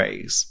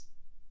always,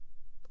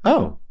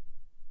 oh,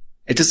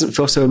 it doesn't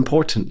feel so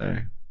important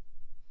now.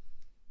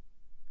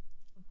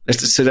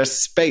 So there's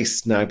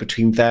space now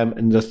between them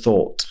and the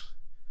thought.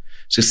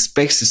 So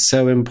space is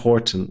so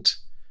important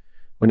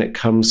when it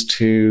comes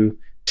to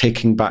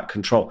taking back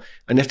control.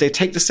 And if they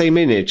take the same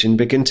image and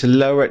begin to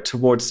lower it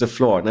towards the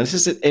floor, now this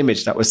is an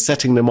image that was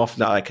setting them off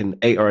like an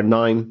 8 or a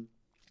 9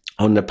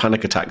 on the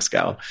panic attack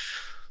scale.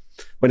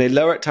 When they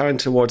lower it down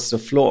towards the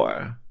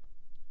floor,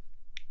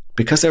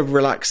 because they're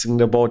relaxing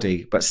the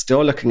body, but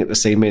still looking at the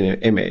same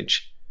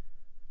image,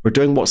 we're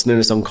doing what's known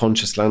as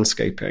unconscious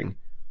landscaping.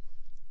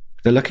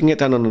 They're looking it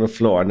down on the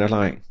floor and they're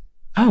like,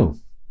 oh,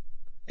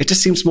 it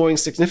just seems more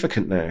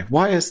insignificant now.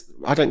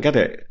 I don't get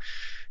it.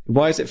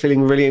 Why is it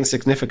feeling really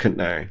insignificant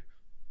now?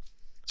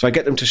 So I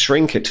get them to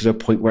shrink it to the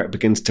point where it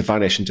begins to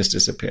vanish and just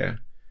disappear.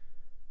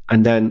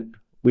 And then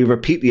we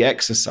repeat the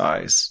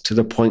exercise to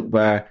the point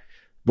where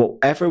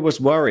whatever was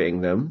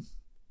worrying them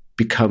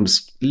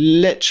becomes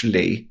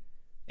literally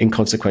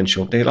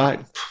inconsequential. They're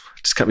like,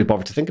 just can't be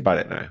bothered to think about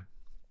it now.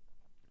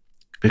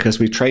 Because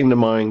we train the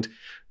mind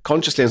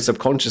consciously and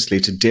subconsciously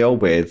to deal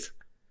with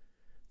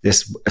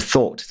this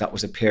thought that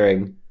was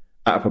appearing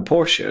out of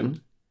proportion.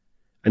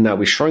 And now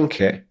we shrunk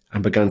it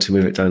and began to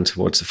move it down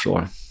towards the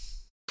floor.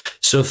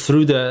 So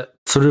through the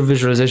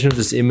visualization of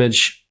this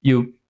image,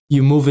 you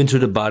move into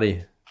the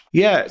body.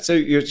 Yeah, so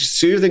you're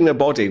soothing the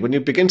body. When you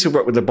begin to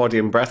work with the body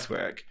and breath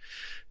work,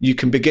 you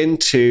can begin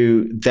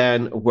to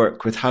then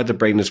work with how the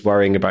brain is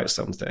worrying about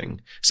something.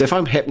 So if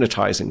I'm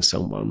hypnotizing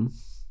someone,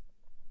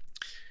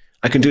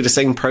 I can do the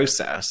same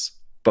process,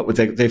 but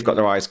they've got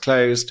their eyes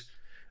closed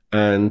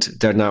and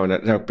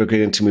they're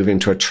beginning to move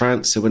into a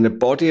trance. So when the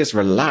body is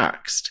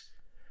relaxed,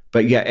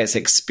 but yet it's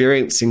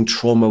experiencing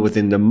trauma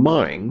within the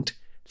mind,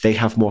 they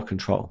have more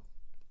control.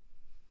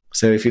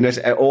 So if you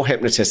notice, all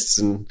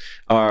hypnotists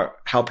are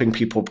helping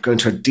people go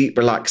into a deep,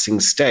 relaxing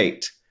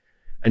state,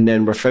 and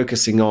then we're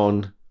focusing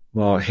on,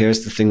 well,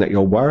 here's the thing that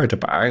you're worried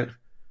about.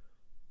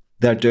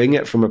 They're doing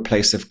it from a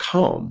place of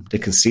calm. They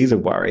can see the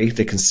worry.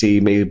 They can see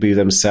maybe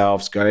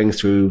themselves going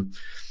through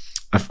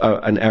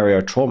an area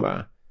of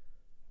trauma,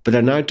 but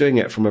they're now doing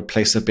it from a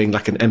place of being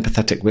like an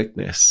empathetic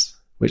witness,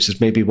 which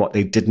is maybe what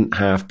they didn't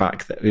have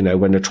back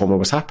when the trauma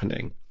was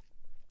happening,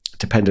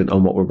 dependent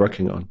on what we're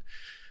working on.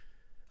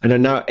 And are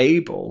now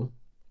able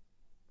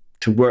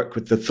to work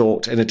with the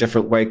thought in a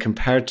different way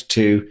compared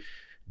to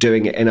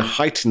doing it in a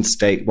heightened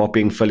state while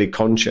being fully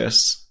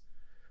conscious,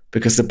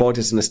 because the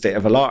body's in a state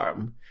of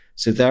alarm.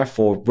 So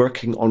therefore,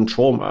 working on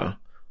trauma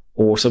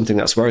or something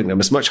that's worrying them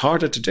is much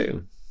harder to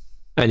do.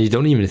 And you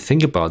don't even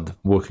think about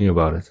working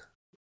about it.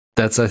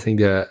 That's, I think,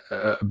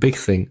 a big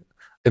thing.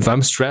 If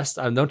I'm stressed,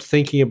 I'm not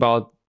thinking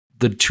about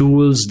the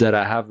tools that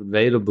I have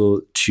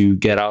available to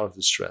get out of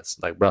the stress,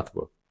 like breath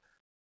work.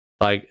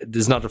 Like, this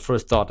is not the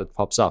first thought that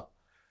pops up.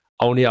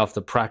 Only after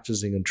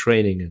practicing and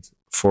training it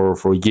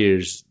for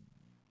years,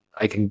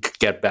 I can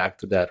get back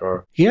to that.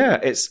 Or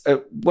it's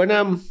when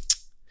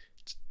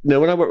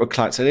I work with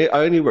clients, I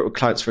only work with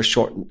clients for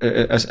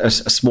a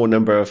small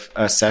number of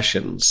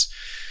sessions.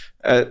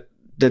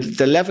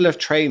 The level of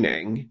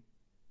training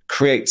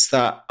creates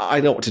that I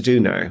know what to do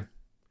now.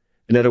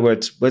 In other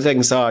words, with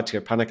anxiety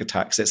or panic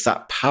attacks, it's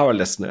that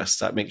powerlessness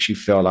that makes you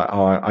feel like,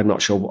 oh, I'm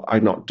not sure, I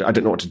don't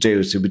know what to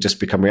do, so we just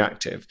become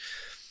reactive.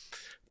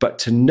 But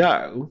to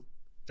know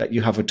that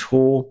you have a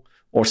tool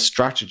or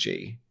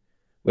strategy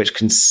which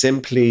can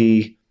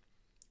simply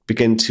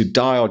begin to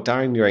dial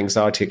down your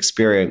anxiety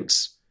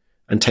experience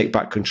and take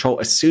back control.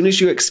 As soon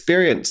as you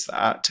experience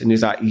that and you're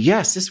like,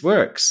 yes, this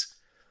works,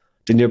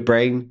 then your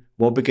brain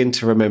will begin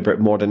to remember it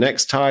more the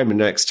next time and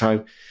the next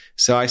time.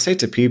 So I say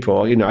to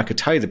people, I could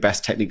tell you the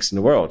best techniques in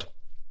the world,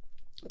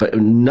 but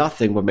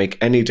nothing will make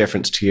any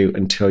difference to you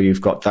until you've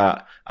got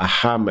that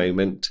aha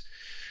moment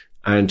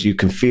and you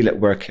can feel it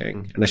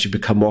working. And as you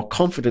become more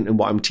confident in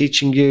what I'm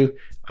teaching you,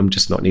 I'm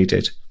just not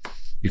needed.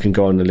 You can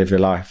go on and live your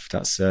life.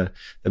 That's the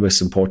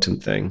most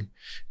important thing.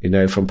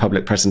 From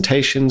public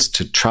presentations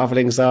to travel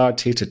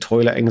anxiety, to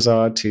toilet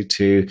anxiety,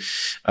 to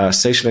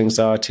social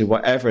anxiety,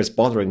 whatever is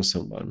bothering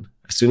someone.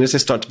 As soon as they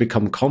start to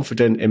become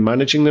confident in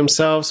managing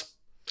themselves,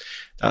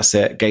 that's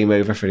it, game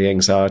over for the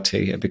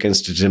anxiety. It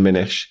begins to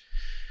diminish,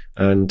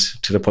 and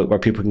to the point where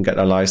people can get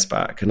their lives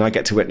back. And I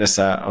get to witness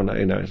that on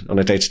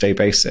a day-to-day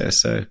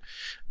basis. So I'm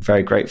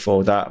very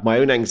grateful that my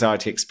own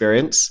anxiety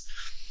experience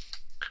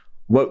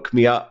woke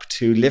me up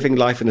to living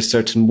life in a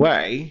certain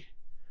way,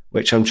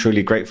 which I'm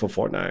truly grateful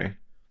for now.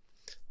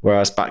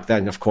 Whereas back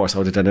then, of course, I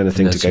would have done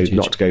anything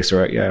not to go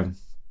through it. Yeah,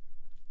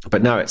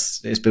 but now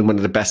it's been one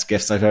of the best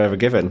gifts I've ever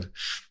given.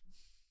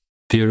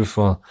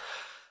 Beautiful.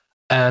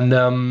 And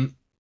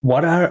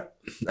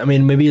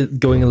maybe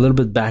going a little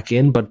bit back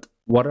in, but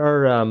what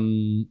are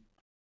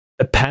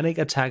a panic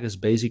attack is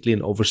basically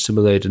an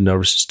overstimulated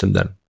nervous system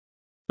then.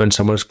 When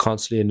someone is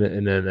constantly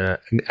in an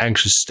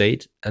anxious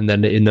state and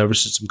then the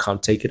nervous system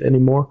can't take it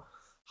anymore,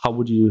 how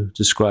would you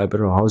describe it,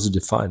 or how is it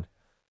defined?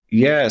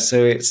 Yeah,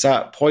 so it's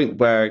that point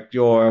where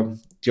your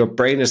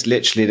brain is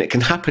literally, and it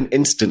can happen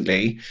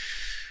instantly.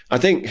 I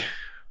think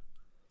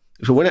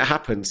when it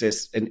happens,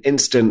 it's an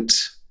instant,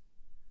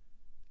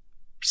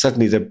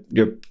 suddenly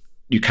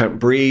you can't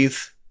breathe,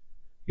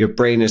 your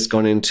brain has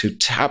gone into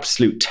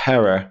absolute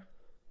terror,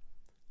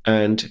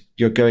 and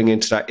you're going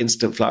into that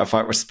instant flight or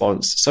fight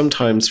response.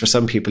 Sometimes for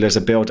some people there's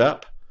a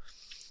build-up,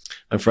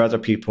 and for other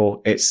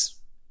people it's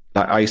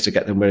like I used to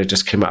get them when it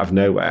just came out of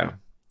nowhere.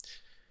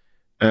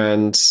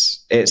 And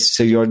it's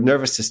so your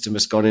nervous system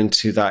has gone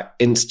into that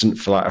instant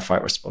flight or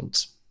fight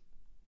response.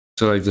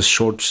 So like the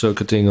short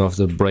circuiting of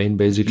the brain,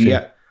 basically?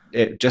 Yeah,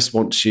 it just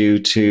wants you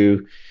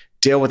to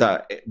deal with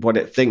that, what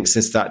it thinks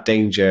is that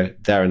danger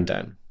there and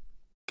then.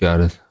 Got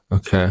it.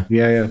 Okay.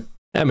 Yeah.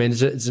 I mean,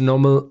 it's a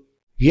normal...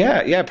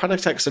 Yeah, panic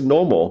attacks are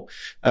normal.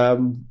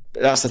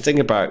 That's the thing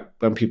about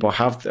when people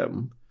have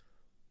them.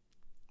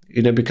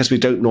 Because we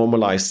don't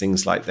normalize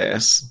things like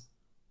this,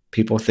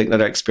 people think that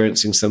they're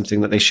experiencing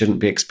something that they shouldn't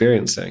be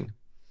experiencing.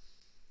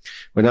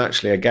 When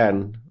actually,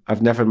 again,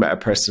 I've never met a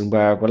person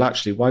where, well,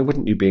 actually, why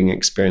wouldn't you be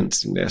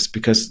experiencing this?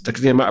 Because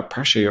the amount of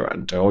pressure you're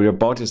under or your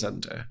body's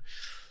under.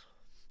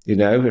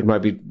 It might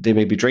be they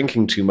may be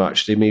drinking too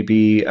much. They may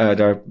be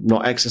they're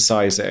not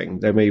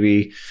exercising. There may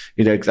be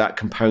that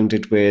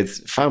compounded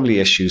with family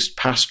issues,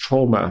 past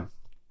trauma,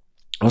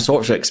 all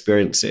sorts of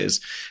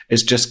experiences.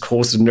 It's just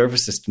caused the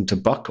nervous system to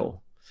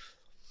buckle,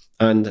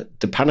 and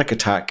the panic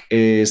attack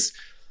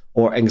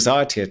or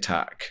anxiety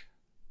attack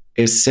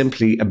is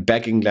simply a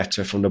begging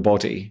letter from the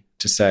body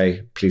to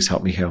say, "Please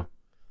help me heal."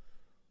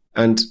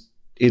 And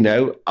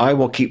I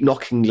will keep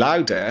knocking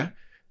louder.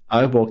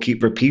 I will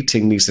keep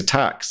repeating these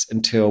attacks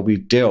until we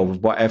deal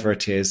with whatever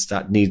it is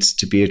that needs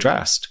to be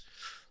addressed.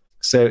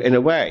 So in a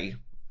way,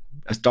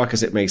 as dark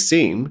as it may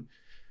seem,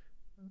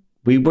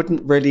 we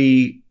wouldn't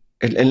really,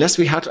 unless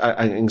we had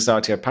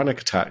anxiety or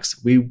panic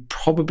attacks, we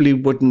probably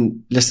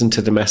wouldn't listen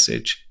to the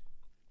message.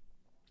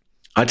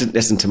 I didn't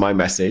listen to my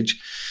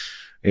message.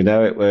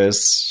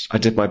 I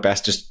did my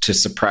best just to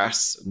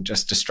suppress and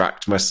just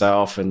distract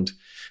myself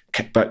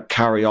but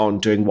carry on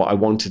doing what I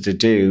wanted to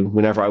do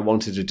whenever I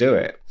wanted to do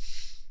it.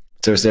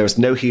 So there was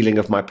no healing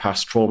of my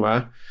past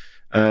trauma,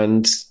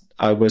 and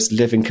I was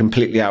living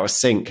completely out of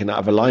sync and out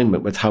of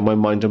alignment with how my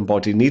mind and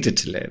body needed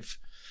to live.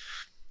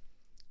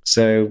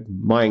 So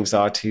my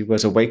anxiety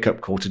was a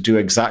wake-up call to do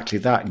exactly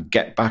that and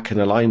get back in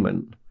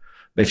alignment.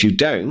 But if you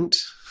don't,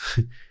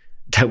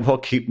 then we'll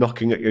keep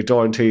knocking at your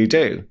door until you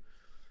do.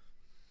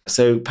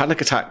 So panic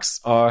attacks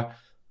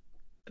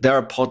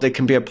they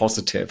can be a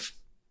positive,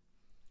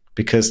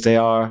 because they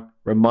are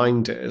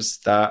reminders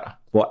that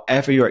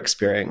whatever you're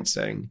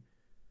experiencing,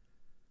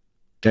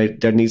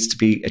 there needs to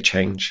be a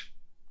change.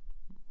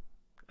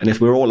 And if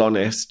we're all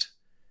honest,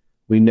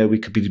 we know we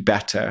could be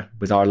better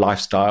with our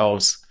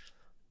lifestyles,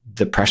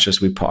 the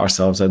pressures we put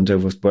ourselves under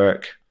with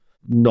work,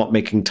 not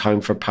making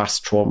time for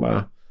past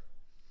trauma,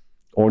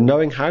 or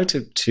knowing how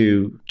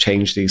to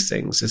change these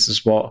things. This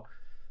is what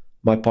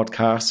my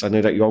podcast, I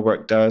know that your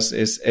work does,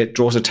 is it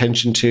draws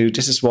attention to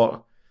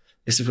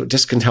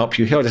this can help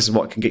you heal. This is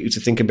what can get you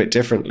to think a bit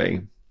differently.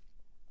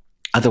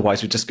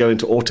 Otherwise, we just go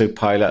into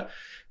autopilot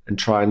and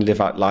try and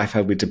live out life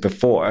how we did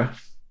before,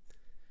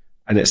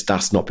 and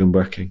that's not been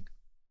working.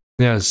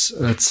 Yes,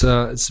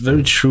 it's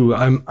very true.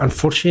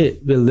 Unfortunately,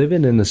 we're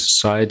living in a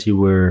society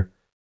where,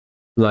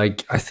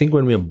 like, I think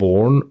when we're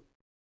born,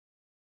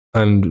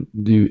 and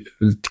you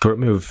correct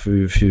me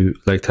if you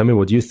like, tell me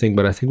what you think,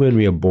 but I think when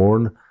we are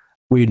born,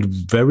 we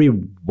very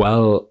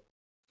well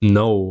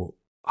know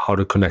how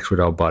to connect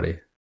with our body.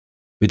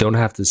 We don't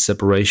have the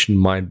separation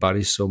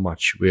mind-body so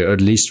much. We are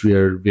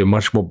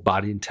much more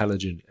body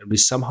intelligent, and we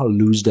somehow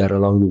lose that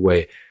along the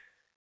way.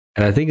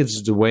 And I think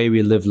it's the way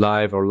we live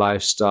life, our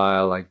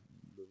lifestyle, like,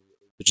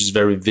 which is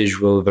very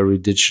visual, very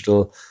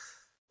digital.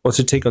 What's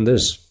your take on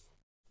this?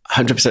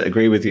 100%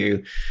 agree with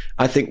you.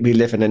 I think we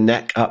live in a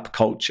neck-up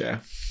culture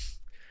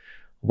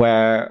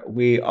where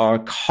we are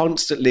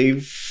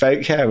constantly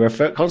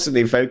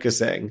constantly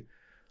focusing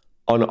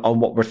on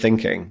what we're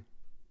thinking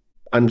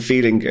and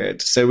feeling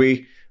good. So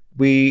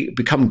we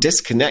become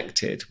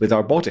disconnected with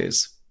our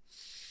bodies.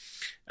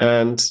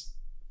 And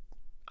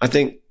I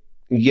think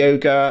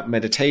yoga,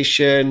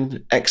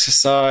 meditation,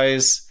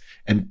 exercise,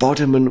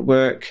 embodiment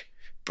work,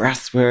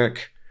 breath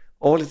work,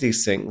 all of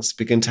these things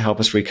begin to help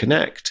us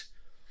reconnect.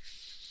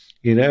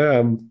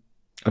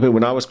 I mean,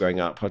 when I was growing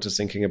up, I was just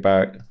thinking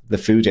about the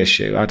food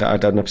issue. I'd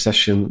had an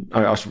obsession.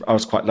 I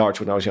was quite large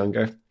when I was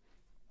younger.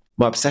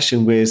 My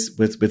obsession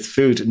with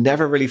food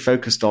never really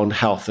focused on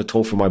health at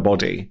all for my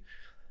body.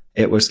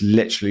 It was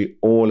literally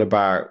all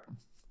about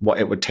what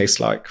it would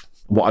taste like,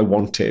 what I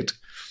wanted.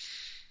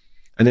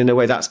 And in a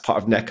way, that's part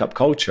of neck-up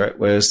culture. It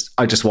was,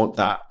 I just want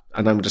that,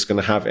 and I'm just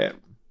going to have it.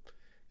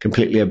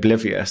 Completely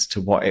oblivious to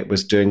what it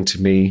was doing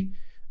to me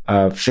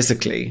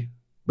physically,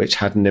 which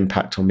had an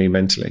impact on me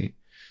mentally.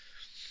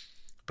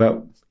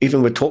 But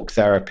even with talk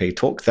therapy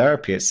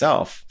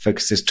itself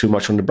focuses too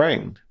much on the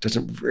brain. It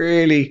doesn't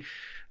really,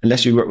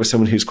 unless you work with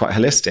someone who's quite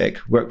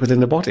holistic, work within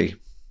the body.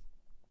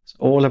 It's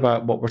all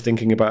about what we're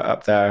thinking about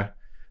up there,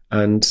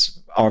 and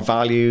our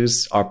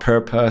values, our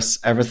purpose,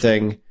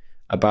 everything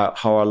about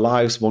how our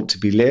lives want to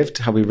be lived,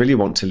 how we really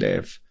want to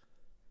live,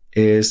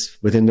 is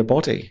within the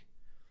body.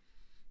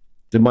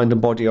 The mind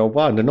and body are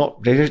one.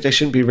 They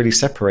shouldn't be really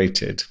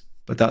separated,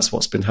 but that's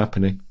what's been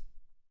happening.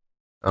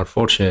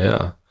 Unfortunately,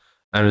 yeah.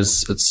 And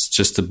it's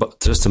just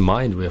the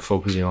mind we're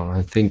focusing on.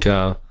 I think,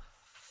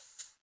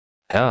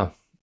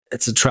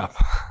 it's a trap.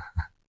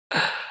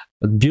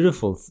 But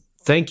beautiful.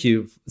 Thank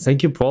you,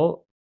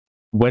 Paul.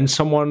 When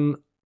someone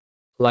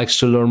likes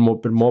to learn a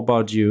bit more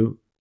about you,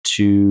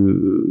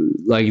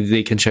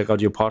 they can check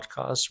out your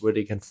podcast, where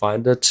they can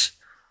find it,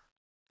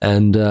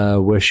 and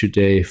where should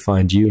they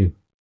find you?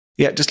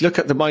 Yeah, just look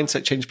at the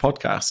Mindset Change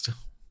podcast.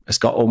 It's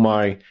got all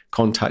my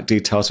contact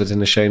details within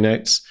the show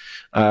notes.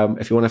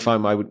 If you want to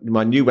find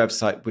my new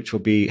website, which will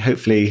be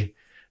hopefully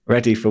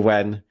ready for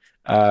when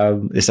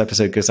this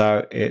episode goes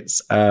out,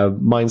 it's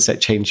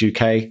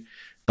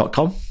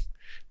mindsetchangeuk.com.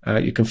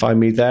 You can find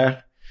me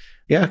there.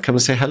 Yeah, come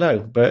and say hello.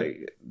 But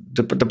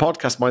the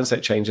podcast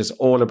Mindset Change is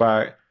all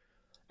about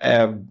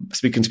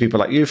speaking to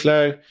people like you,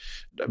 Flo.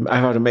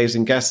 I've had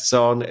amazing guests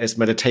on. It's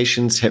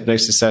meditations,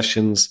 hypnosis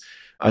sessions,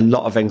 a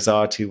lot of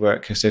anxiety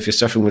work. So if you're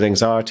suffering with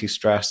anxiety,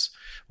 stress,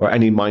 or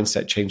any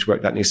mindset change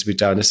work that needs to be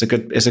done, it's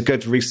a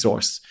good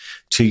resource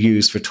to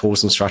use for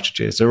tools and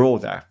strategies. They're all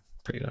there,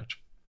 pretty much.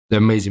 They're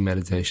amazing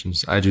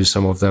meditations. I do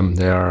some of them.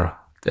 They're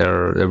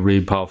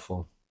really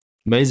powerful.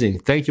 Amazing.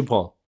 Thank you,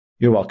 Paul.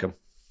 You're welcome.